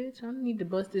 like, bitch, I need to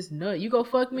bust this nut. You go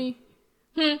fuck me?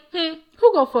 Who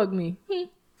go fuck me?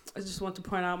 I just want to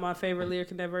point out my favorite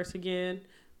lyric in that verse again.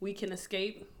 We can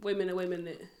escape. Wait a minute.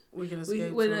 We can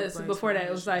escape. Before that,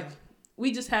 it was like,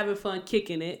 we just having fun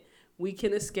kicking it. We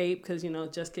can escape, because,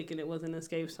 Just Kicking It was an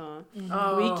escape song.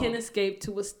 Oh. We can escape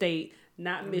to a state,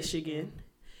 not Michigan.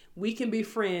 We can be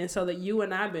friends so that you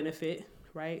and I benefit,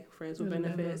 right? Friends with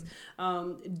benefits.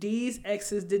 These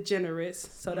exes degenerates.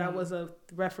 So that was a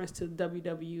reference to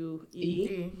WWE.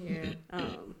 Yeah.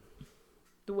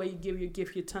 The way you give your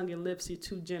gift, your tongue and lips, you're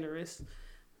too generous.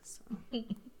 So.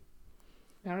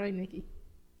 All right, Nikki.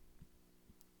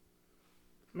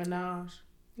 Minaj.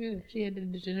 Yeah, she had the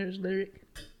degenerates lyric.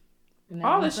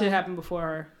 All this shit happened before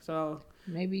her, so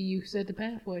maybe you set the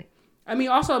pathway. I mean,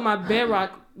 also my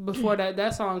Bedrock before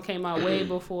that song came out way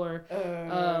before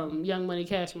Young Money,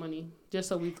 Cash Money. Just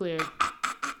so we clear.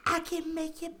 I can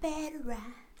make it better.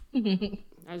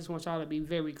 I just want y'all to be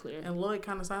very clear. And Lloyd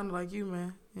kind of sounded like you,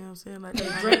 man. You know what I'm saying? Like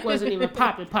Drake wasn't even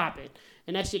popping,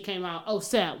 and that shit came out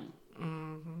 07.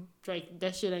 Mm-hmm. Drake,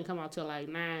 that shit ain't come out till like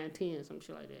 9, 10, some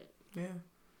shit like that. Yeah.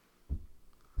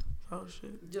 Oh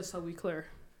shit. Just so we clear.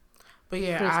 But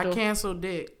yeah, Crystal. I canceled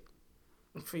Dick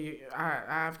for you.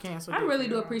 I've canceled. I really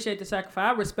do appreciate the sacrifice.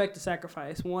 I respect the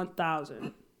sacrifice.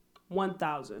 1,000.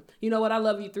 1,000. You know what? I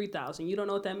love you 3,000. You don't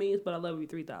know what that means, but I love you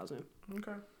 3,000.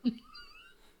 Okay.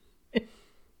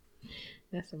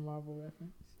 That's a Marvel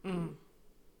reference.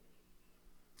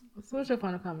 So what's your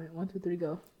final comment? 1, 2, 3,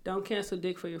 go. Don't cancel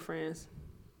Dick for your friends.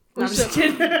 I'm just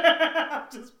kidding. I'm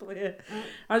just playing.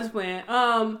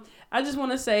 I just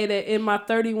want to say that in my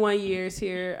 31 years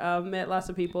here, I've met lots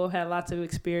of people, had lots of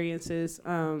experiences.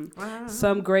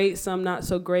 Some great, some not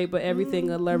so great, but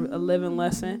everything a living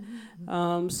lesson.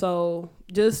 So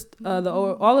just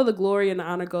all of the glory and the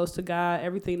honor goes to God.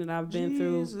 Everything that I've been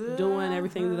through, doing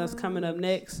everything that's coming up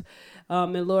next.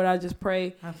 And Lord, I just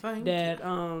pray that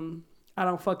I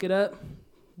don't fuck it up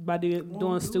by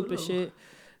doing stupid shit,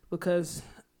 because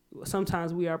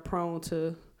sometimes we are prone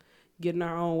to getting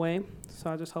our own way.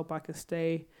 So I just hope I can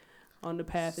stay on the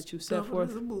path that you set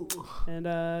forth. And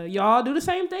y'all do the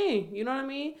same thing. You know what I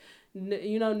mean?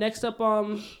 Next up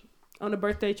on the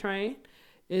birthday train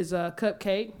is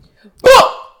Cupcake.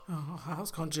 Oh, I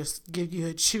was going to just give you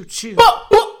a choo-choo.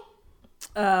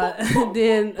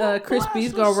 Then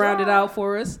Crispy's going to round it out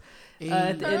for us.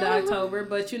 At the end of October.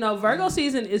 But, Virgo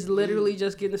season is literally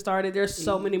just getting started. There's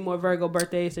so many more Virgo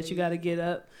birthdays that you got to get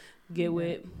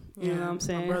with. You know what I'm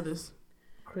saying? My brothers.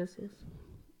 Chris's.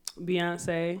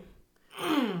 Beyonce.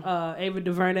 Ava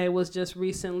DuVernay was just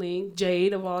recently.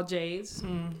 Jade of all Jades.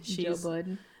 Joe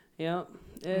Budden. Yep.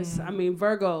 I mean,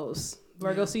 Virgos.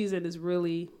 Virgo season is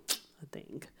really a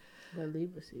thing. But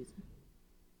Libra season.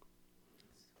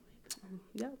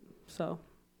 Yep. So...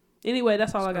 Anyway,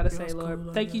 that's all I got to say,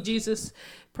 Lord. Thank you, Jesus.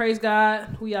 Praise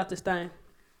God. We out this thing.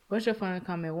 What's your final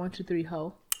comment? 1, 2, 3,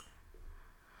 ho.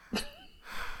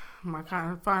 My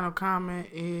final comment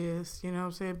is, you know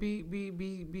what I'm saying,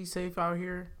 be safe out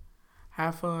here.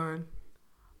 Have fun.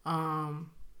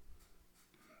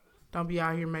 Don't be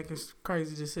out here making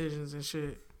crazy decisions and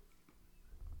shit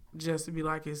just to be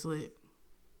like it's lit.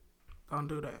 Don't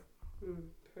do that.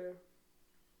 Fair.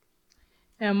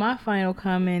 And my final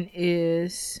comment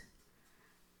is,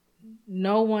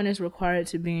 no one is required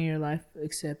to be in your life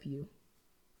except you.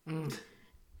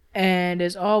 And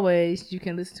as always, you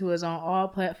can listen to us on all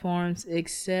platforms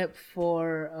except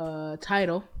for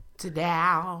Tidal.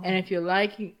 And if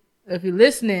you're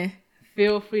listening,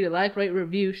 feel free to like, rate,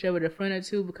 review, share with a friend or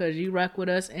two, because you rock with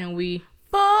us and we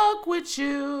fuck with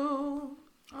you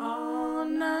all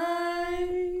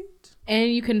night.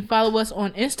 And you can follow us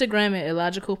on Instagram at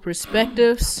Illogical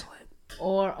Perspectives,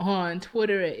 or on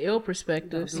Twitter at Ill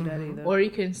Perspectives. Or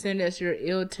you can send us your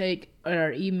ill take at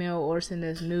our email, or send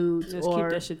us nudes, just or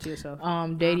keep that shit to yourself.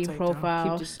 Dating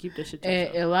profiles keep that shit to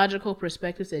at yourself.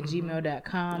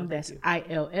 illogicalperspectives@gmail.com. That's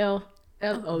ILLOGICAL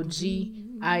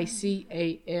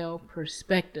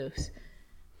Perspectives.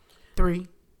 3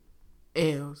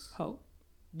 L's. Ho.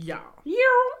 Y'all.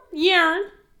 Yarn.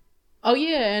 Oh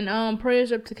yeah, and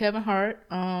prayers up to Kevin Hart.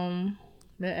 That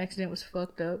accident was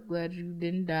fucked up. Glad you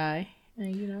didn't die.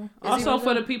 And also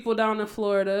for the people down in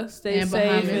Florida, stay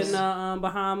safe in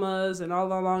Bahamas and all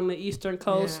along the eastern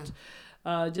coast.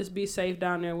 Yeah. Just be safe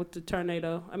down there with the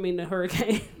tornado. I mean the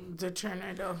hurricane. The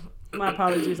tornado. My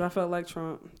apologies. I felt like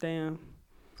Trump. Damn.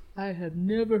 I have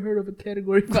never heard of a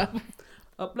Category 5.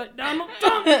 Up like Donald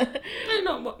Trump. Ain't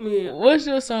no what me. What's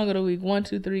your song of the week? 1,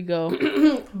 2, 3,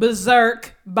 go.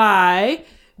 Berserk by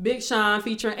Big Sean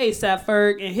featuring A$AP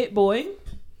Ferg and Hit Boy.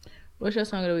 What's your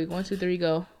song of the week? 1, 2, 3,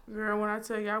 go. Girl, when I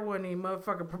tell you I wasn't even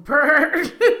motherfucking prepared.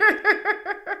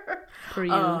 For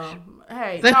you.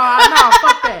 Hey, no,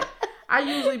 fuck that. I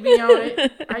usually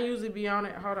be on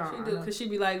it. Hold on. She do, because she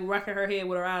be like rocking her head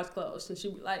with her eyes closed. And she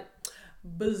be like,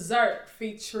 Berserk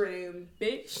featuring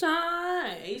Big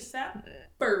Sean, ASAP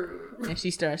Bird. And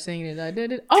she starts singing it. I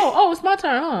did it. Oh, it's my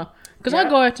turn, huh? Because I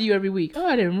go after you every week. Oh,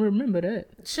 I didn't remember that.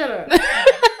 Shut up.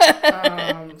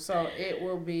 So it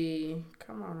will be,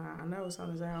 come on now, I know it's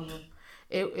on his album.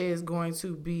 It is going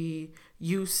to be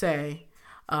You Say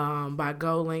by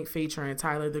GoldLink featuring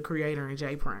Tyler, the Creator, and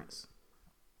Jay Prince.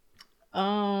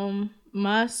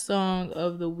 My song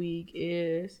of the week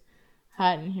is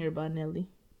Hot in Here by Nelly.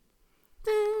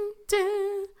 Dun,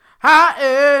 dun. Hot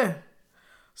in,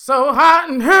 so hot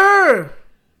in here.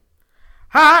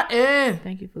 Hot in.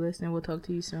 Thank you for listening. We'll talk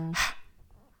to you soon.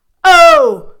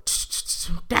 Oh. Just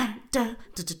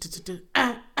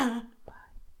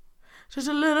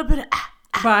a little bit of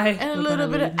Bye. And a little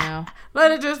bit of now.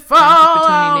 Let it just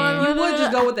fall. You would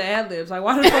just go with the ad-libs. Like,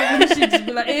 why the fuck would she just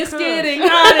be like, it's getting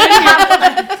hot in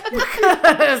here?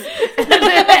 Because and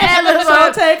then the ad-libs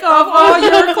So take off all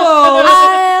your